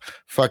have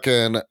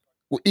fucking,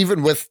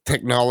 even with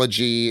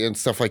technology and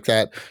stuff like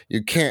that,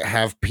 you can't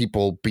have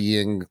people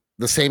being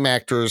the same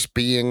actors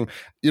being,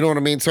 you know what I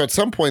mean? So at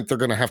some point they're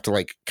going to have to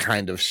like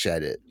kind of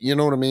shed it. You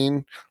know what I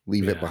mean?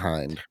 Leave it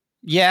behind.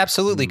 yeah,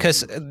 absolutely.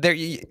 Because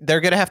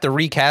they're gonna have to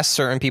recast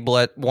certain people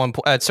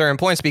at certain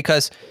points,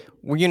 because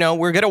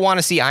we're gonna want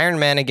to see Iron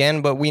Man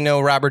again, but we know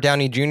Robert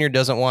Downey Jr.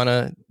 doesn't want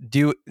to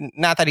do.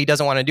 Not that he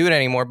doesn't want to do it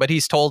anymore, but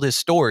he's told his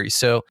story.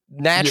 So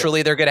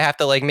naturally, they're gonna have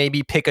to like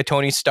maybe pick a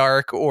Tony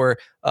Stark or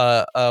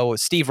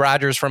Steve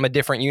Rogers from a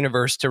different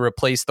universe to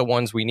replace the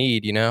ones we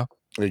need. You know.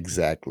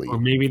 Exactly. Or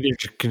maybe there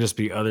can just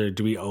be other.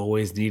 Do we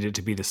always need it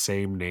to be the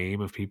same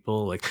name of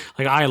people? Like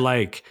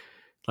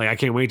I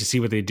can't wait to see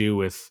what they do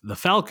with the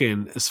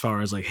Falcon as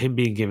far as like him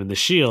being given the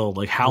shield.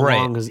 Like how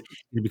long is he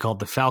going to be called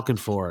the Falcon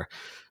for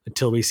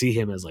until we see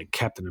him as like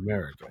Captain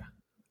America?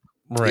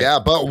 Right. Yeah,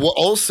 but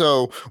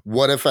also,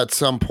 what if at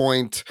some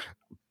point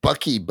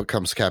Bucky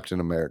becomes Captain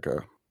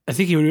America? I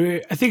think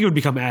it would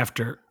become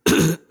after.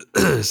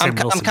 I'm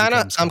kind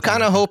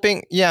of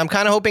hoping. Yeah, I'm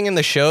kind of hoping in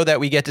the show that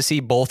we get to see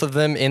both of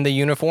them in the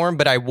uniform.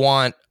 But I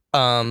want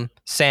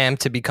Sam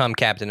to become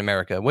Captain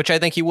America, which I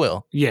think he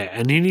will. Yeah,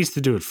 and he needs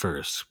to do it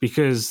first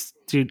because,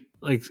 dude,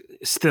 like,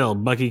 still,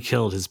 Bucky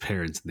killed his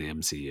parents in the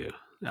MCU.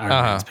 Iron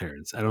Man's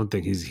parents. I don't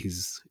think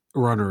he's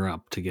runner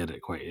up to get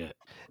it quite yet.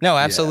 No,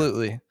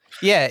 absolutely.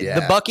 Yeah,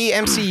 the Bucky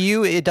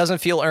MCU, it doesn't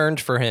feel earned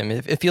for him.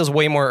 It feels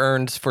way more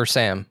earned for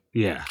Sam.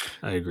 Yeah,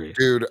 I agree.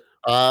 Dude,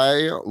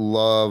 I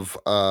love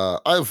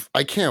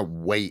I can't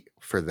wait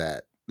for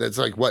that. That's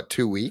like what,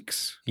 2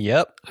 weeks?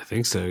 Yep. I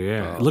think so,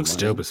 yeah. Oh, it looks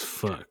my- dope as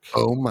fuck.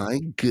 Oh my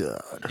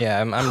god. Yeah,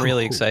 I'm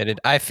really excited.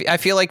 I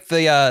feel like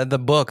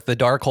the book, The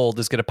Darkhold,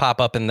 is going to pop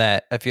up in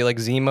that. I feel like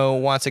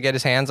Zemo wants to get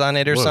his hands on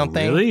it or Whoa,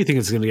 something. Really? You think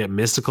it's going to get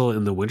mystical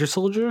in the Winter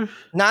Soldier?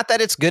 Not that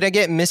it's going to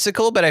get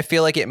mystical, but I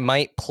feel like it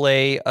might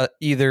play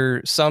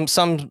either some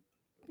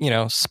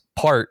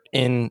part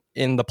in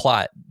the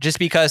plot. Just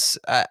because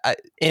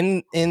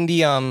in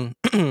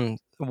the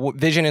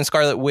Vision and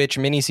Scarlet Witch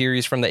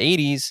miniseries from the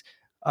 80s,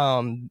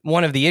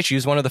 one of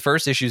the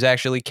first issues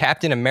actually,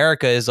 Captain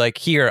America is like,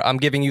 here, I'm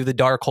giving you the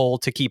Darkhold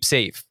to keep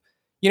safe.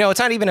 You know, it's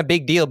not even a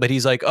big deal, but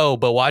he's like, oh,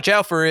 but watch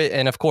out for it.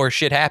 And of course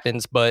shit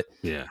happens, but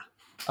Yeah.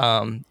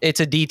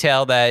 it's a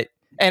detail that,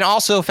 and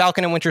also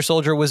Falcon and Winter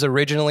Soldier was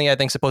originally, I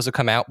think, supposed to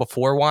come out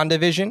before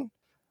WandaVision.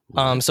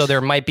 So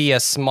there might be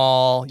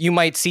you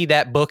might see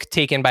that book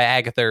taken by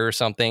Agatha or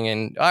something.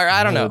 And or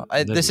I don't know.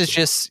 This is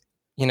just,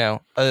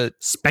 a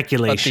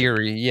Speculation.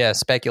 theory. Yeah.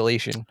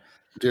 Speculation.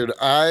 Dude,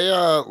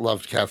 I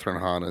loved Catherine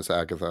Hahn as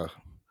Agatha.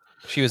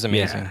 She was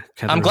amazing. Yeah,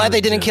 Catherine I'm glad they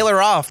Hahn, didn't yeah. kill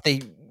her off.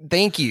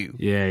 Thank you.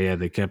 Yeah,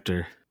 they kept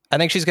her. I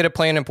think she's going to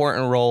play an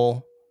important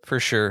role for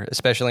sure,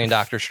 especially in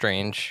Doctor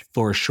Strange.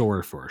 For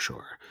sure.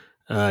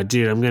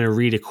 Dude, I'm going to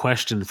read a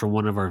question from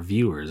one of our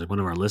viewers, one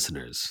of our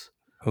listeners.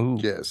 Ooh.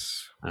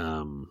 Yes.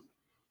 I'm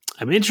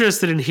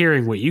interested in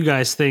hearing what you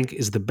guys think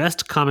is the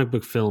best comic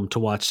book film to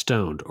watch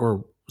stoned,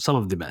 or some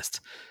of the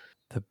best.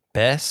 The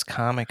best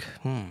comic.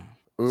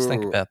 Let's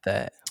think Ooh. about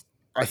that.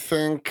 I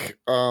think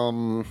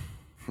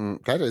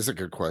that is a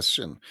good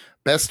question.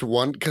 Best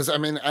one, because I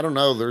mean, I don't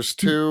know. There's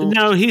two.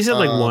 No, he said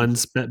like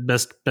one's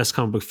best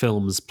comic book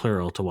films,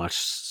 plural, to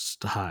watch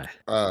high.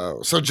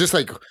 So just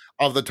like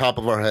off the top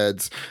of our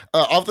heads,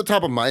 off the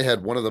top of my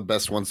head, one of the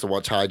best ones to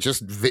watch high,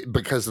 just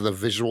because of the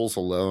visuals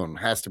alone,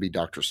 has to be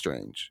Doctor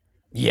Strange.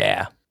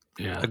 Yeah.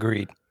 Yeah.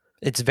 Agreed.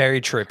 It's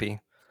very trippy.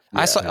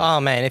 Yeah. I saw.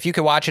 Oh man, if you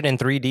could watch it in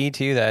 3D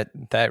too,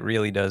 that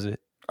really does it.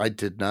 I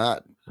did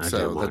not. I So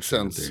did that watch it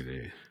in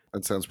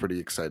sounds 3D. pretty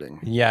exciting.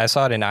 Yeah, I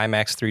saw it in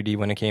IMAX 3D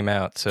when it came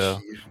out. So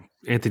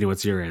Anthony,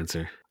 what's your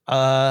answer?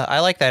 I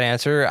like that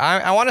answer.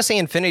 I want to say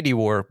Infinity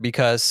War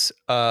because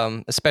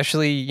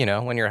especially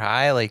when you're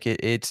high, like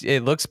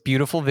it looks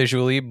beautiful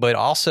visually, but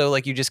also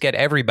like you just get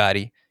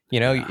everybody. You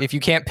know, if you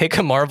can't pick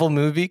a Marvel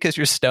movie because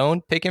you're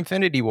stoned, pick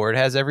Infinity War. It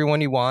has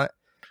everyone you want.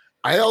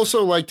 I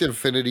also liked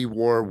Infinity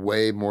War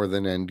way more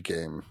than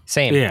Endgame.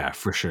 Same. Yeah,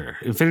 for sure.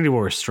 Infinity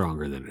War is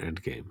stronger than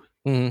Endgame.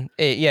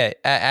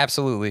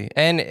 Absolutely.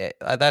 And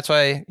that's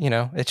why, you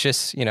know, it's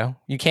just, you know,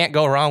 you can't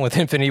go wrong with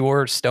Infinity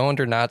War, stoned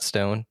or not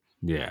stoned.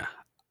 Yeah.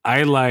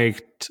 I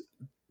liked,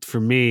 for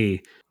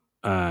me,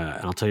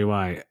 and I'll tell you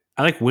why,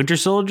 I like Winter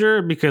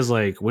Soldier because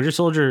like Winter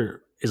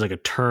Soldier is like a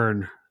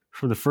turn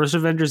from the first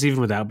Avengers,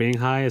 even without being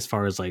high, as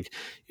far as like,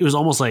 it was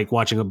almost like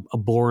watching a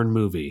Bourne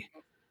movie.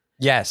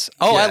 Yes.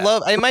 Oh, Yeah. I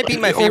love, it might be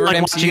my favorite like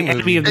MCU watching movie.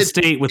 Enemy of the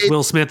State with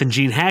Will Smith and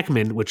Gene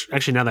Hackman, which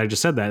actually, now that I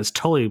just said that, is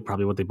totally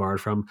probably what they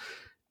borrowed from.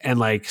 And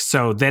like,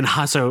 so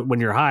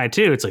when you're high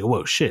too, it's like,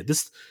 whoa, shit,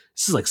 this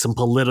is like some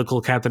political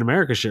Captain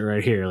America shit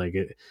right here. Like,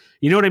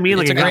 you know what I mean?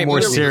 It's Like, a it got great more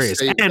movie.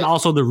 serious. And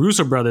also the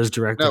Russo brothers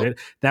directed it.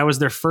 That was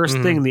their first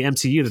Mhm. thing in the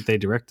MCU that they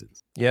directed.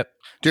 Yep.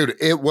 Dude,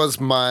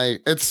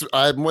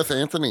 I'm with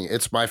Anthony.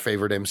 It's my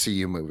favorite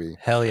MCU movie.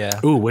 Hell yeah.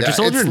 Ooh, Winter Yeah,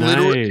 Soldier, it's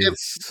literally-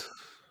 nice.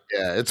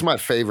 Yeah, it's my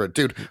favorite.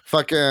 Dude,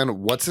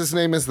 fucking what's his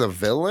name is the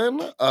villain?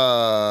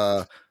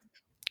 Robert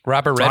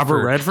Redford.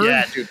 Robert Redford?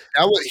 Yeah, dude.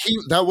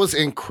 That was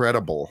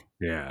incredible.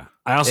 Yeah.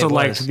 I also It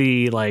liked was.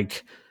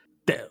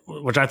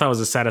 which I thought was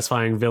a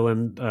satisfying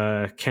villain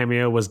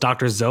cameo, was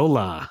Dr.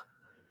 Zola.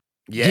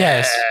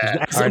 Yes.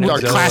 With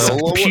Dr. classic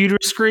Zola. computer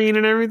screen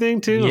and everything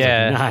too. I was like,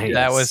 Yeah.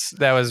 nice.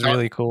 That was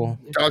really cool.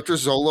 Dr.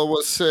 Zola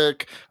was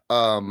sick.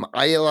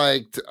 I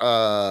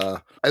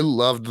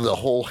loved the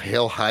whole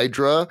Hail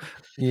Hydra.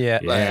 Yeah.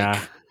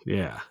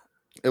 Yeah.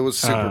 It was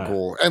super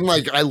cool. And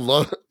like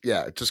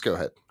just go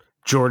ahead.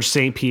 George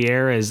St.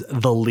 Pierre as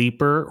the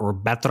Leaper or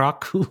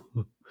Batroc.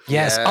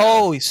 Yes. Yeah.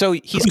 Oh, so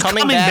he's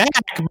coming back.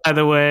 by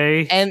the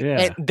way.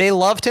 And they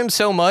loved him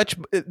so much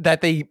that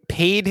they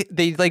paid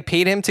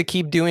him to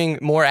keep doing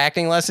more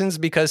acting lessons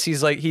because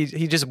he's like he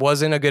just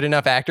wasn't a good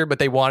enough actor, but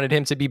they wanted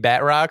him to be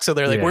Batroc, so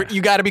they're like,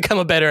 you got to become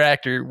a better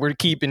actor. We're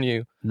keeping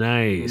you.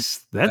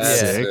 Nice. That's That's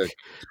sick. sick.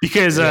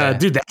 Because Yeah.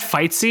 dude, that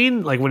fight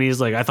scene, like when he's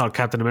like, I thought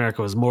Captain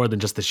America was more than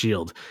just the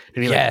shield.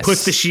 And he like Yes.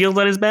 puts the shield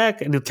on his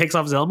back and he takes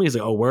off his helmet. He's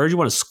like, oh, word, you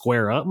want to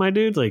square up, my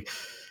dude? Like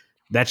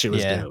that shit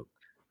was Yeah. dope.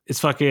 It's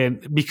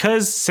fucking,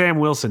 because Sam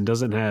Wilson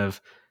doesn't have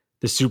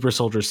the super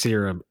soldier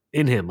serum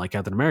in him like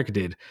Captain America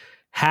did.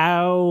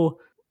 How,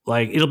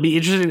 like, it'll be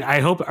interesting.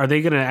 I hope, are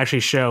they going to actually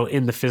show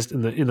in the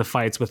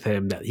fights with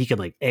him that he can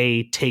like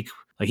take,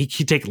 like he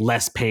can take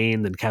less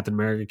pain than Captain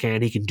America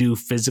can. He can do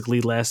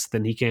physically less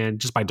than he can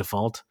just by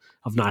default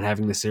of not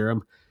having the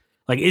serum.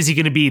 Like, is he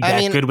going to be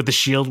that good with the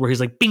shield where he's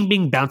like bing,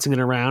 bing, bouncing it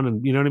around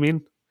and you know what I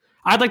mean?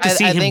 I'd like to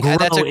see him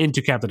grow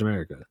into Captain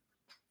America.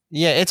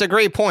 Yeah, it's a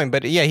great point,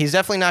 but yeah, he's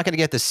definitely not going to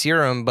get the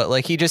serum, but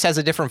like he just has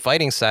a different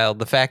fighting style.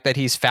 The fact that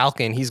he's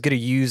Falcon, he's going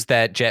to use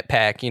that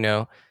jetpack, you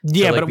know.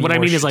 Yeah, like, but be what I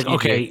more mean is like,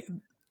 strategic. okay,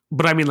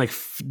 but I mean like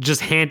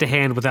just hand to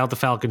hand without the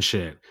Falcon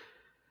shit.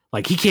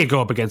 Like he can't go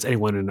up against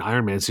anyone in an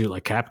Iron Man suit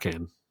like Cap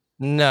can.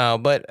 No,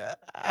 but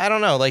I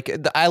don't know. Like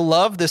I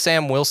love the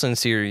Sam Wilson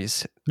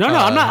series. No,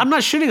 I'm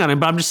not shitting on him,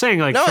 but I'm just saying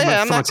like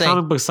from a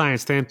comic book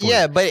science standpoint.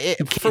 Yeah, but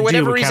for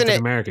whatever reason,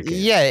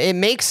 it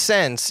makes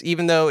sense.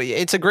 Even though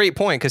it's a great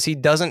point because he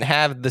doesn't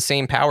have the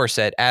same power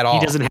set at all.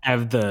 He doesn't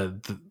have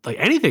the like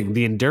anything.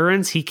 The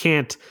endurance. He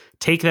can't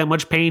take that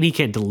much pain. He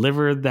can't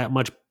deliver that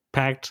much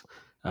impact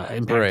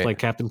like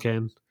Captain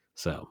can.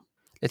 So.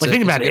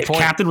 Think about it. If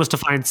Captain was to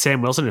find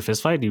Sam Wilson in a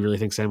fist fight, do you really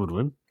think Sam would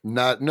win?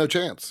 No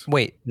chance.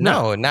 Wait,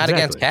 no, not exactly.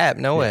 Against Cap.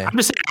 No way. I'm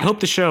just saying, I hope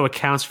the show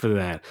accounts for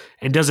that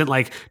and doesn't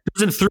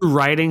through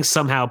writing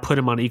somehow put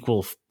him on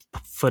equal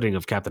footing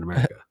of Captain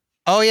America.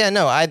 Oh yeah,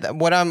 no.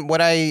 What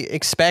I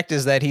expect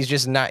is that he's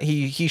just not.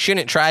 He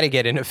shouldn't try to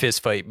get in a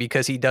fist fight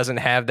because he doesn't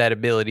have that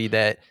ability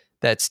that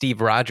Steve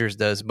Rogers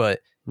does. But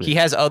he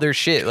has other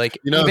shit like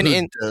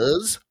even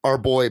does our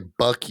boy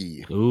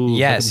Bucky. Ooh,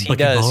 yes, he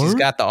does. Barnes? He's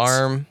got the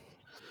arm.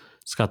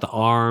 It's got the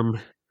arm.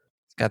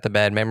 It's got the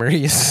bad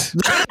memories.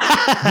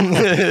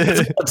 That's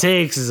all it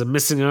takes is a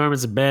missing arm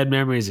and some bad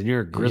memories, and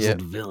you're a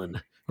grizzled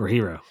villain or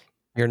hero.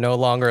 You're no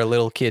longer a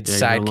little kid's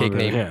sidekick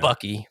named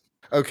Bucky.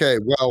 Okay,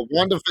 well,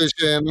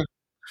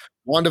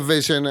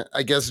 WandaVision,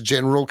 I guess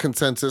general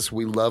consensus,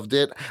 we loved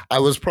it. I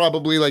was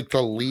probably like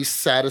the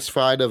least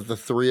satisfied of the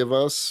three of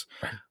us.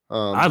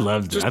 I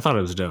loved it. I thought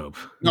it was dope.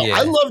 No,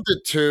 I loved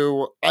it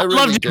too. I really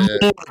loved did.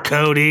 It more,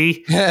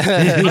 Cody.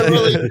 I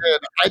really did.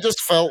 I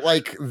just felt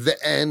like the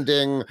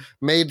ending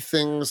made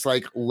things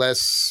like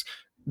less.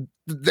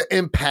 The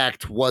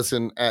impact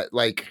wasn't at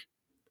like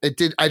it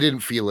did. I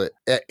didn't feel it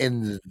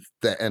in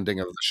the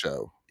ending of the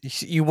show.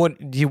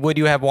 Would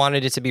you have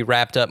wanted it to be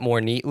wrapped up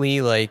more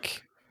neatly?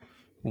 Like,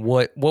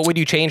 what would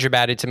you change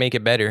about it to make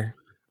it better?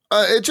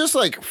 It just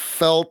like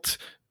felt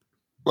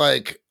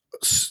like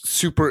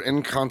super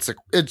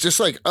inconsequential. It's just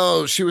like,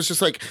 she was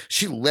just like,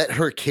 she let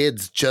her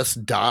kids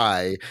just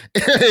die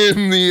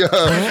in the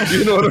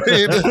you know what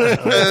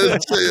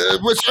I mean,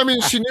 which I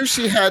mean she knew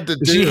she had to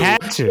do. She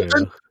had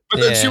to, But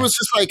then she was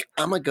just like,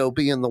 I'm gonna go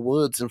be in the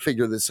woods and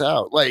figure this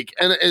out. Like,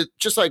 and it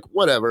just like,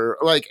 whatever.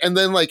 Like, and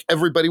then like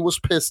everybody was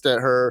pissed at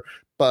her,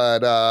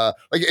 but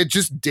like it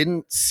just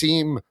didn't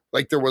seem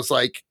like there was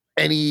like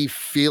any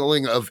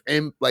feeling of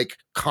like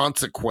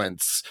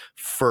consequence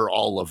for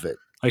all of it.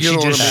 Like she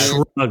just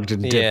shrugged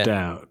and dipped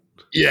out.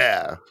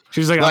 Yeah.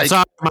 She's like, I'm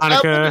sorry,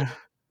 Monica.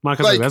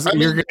 Monica's like,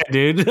 you're good,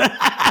 dude.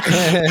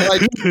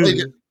 like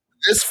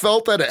this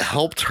felt that it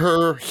helped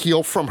her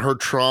heal from her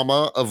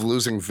trauma of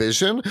losing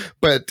vision,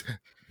 but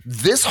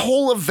this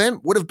whole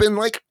event would have been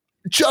like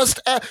she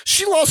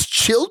lost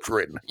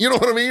children. You know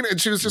what I mean? And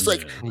she was just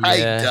like, "Hi,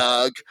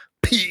 Doug.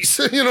 Peace."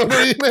 You know what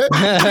I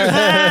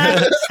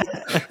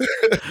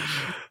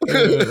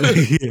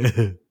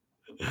mean?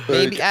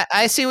 Maybe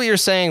I see what you're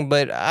saying,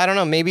 but I don't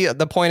know. Maybe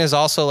the point is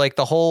also like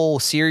the whole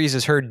series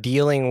is her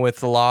dealing with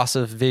the loss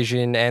of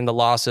Vision and the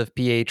loss of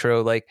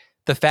Pietro. Like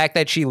the fact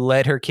that she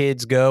let her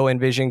kids go and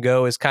Vision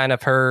go is kind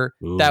of her.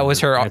 That was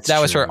her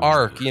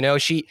arc. You know,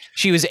 she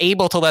was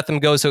able to let them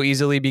go so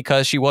easily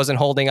because she wasn't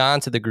holding on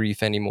to the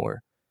grief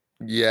anymore.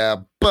 Yeah,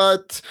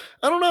 but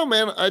I don't know,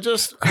 man. It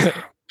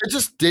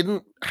just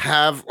didn't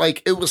have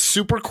like, it was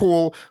super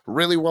cool,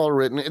 really well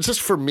written. It's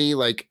just for me,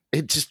 like,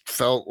 it just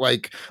felt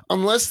like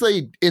unless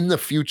they in the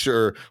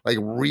future like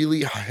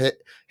really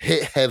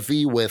hit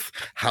heavy with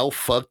how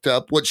fucked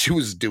up what she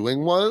was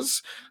doing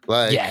was,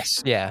 like,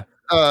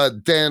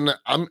 then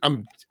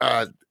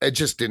it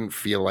just didn't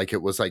feel like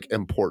it was like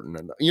important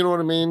enough. You know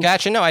what I mean?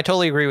 Gotcha. No, I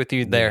totally agree with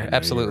you there.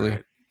 Absolutely.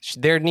 Right.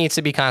 There needs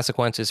to be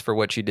consequences for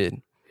what she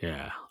did.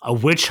 Yeah, a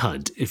witch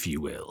hunt, if you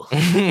will.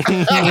 And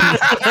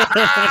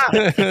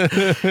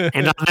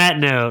on that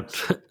note,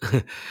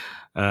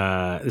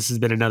 this has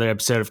been another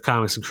episode of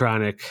Comics and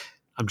Chronic.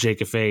 I'm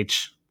Jacob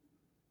H.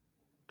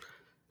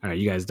 All right,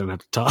 you guys don't have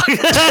to talk.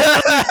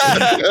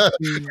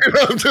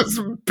 I'm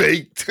just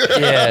baked.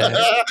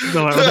 Yeah,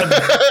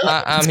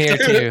 I'm here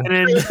too.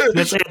 And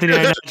that's Anthony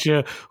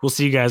Iannaccio. We'll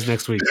see you guys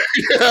next week.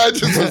 Yeah, I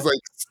just was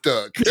like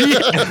stuck.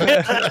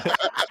 I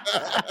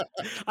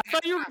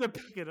thought you were going to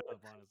pick it up,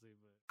 honestly.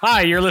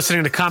 Hi, you're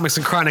listening to Comics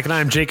and Chronic, and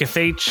I'm Jacob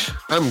H.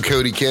 I'm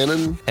Cody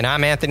Cannon. And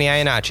I'm Anthony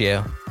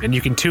Iannaccio. And you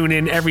can tune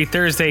in every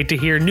Thursday to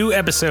hear new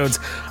episodes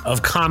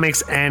of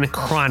Comics and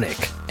Chronic.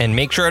 And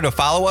make sure to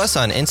follow us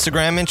on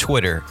Instagram and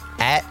Twitter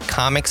at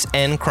Comics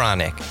and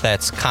Chronic.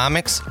 That's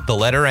Comics, the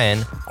letter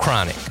N,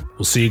 Chronic.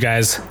 We'll see you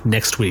guys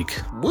next week.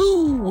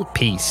 Woo!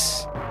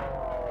 Peace.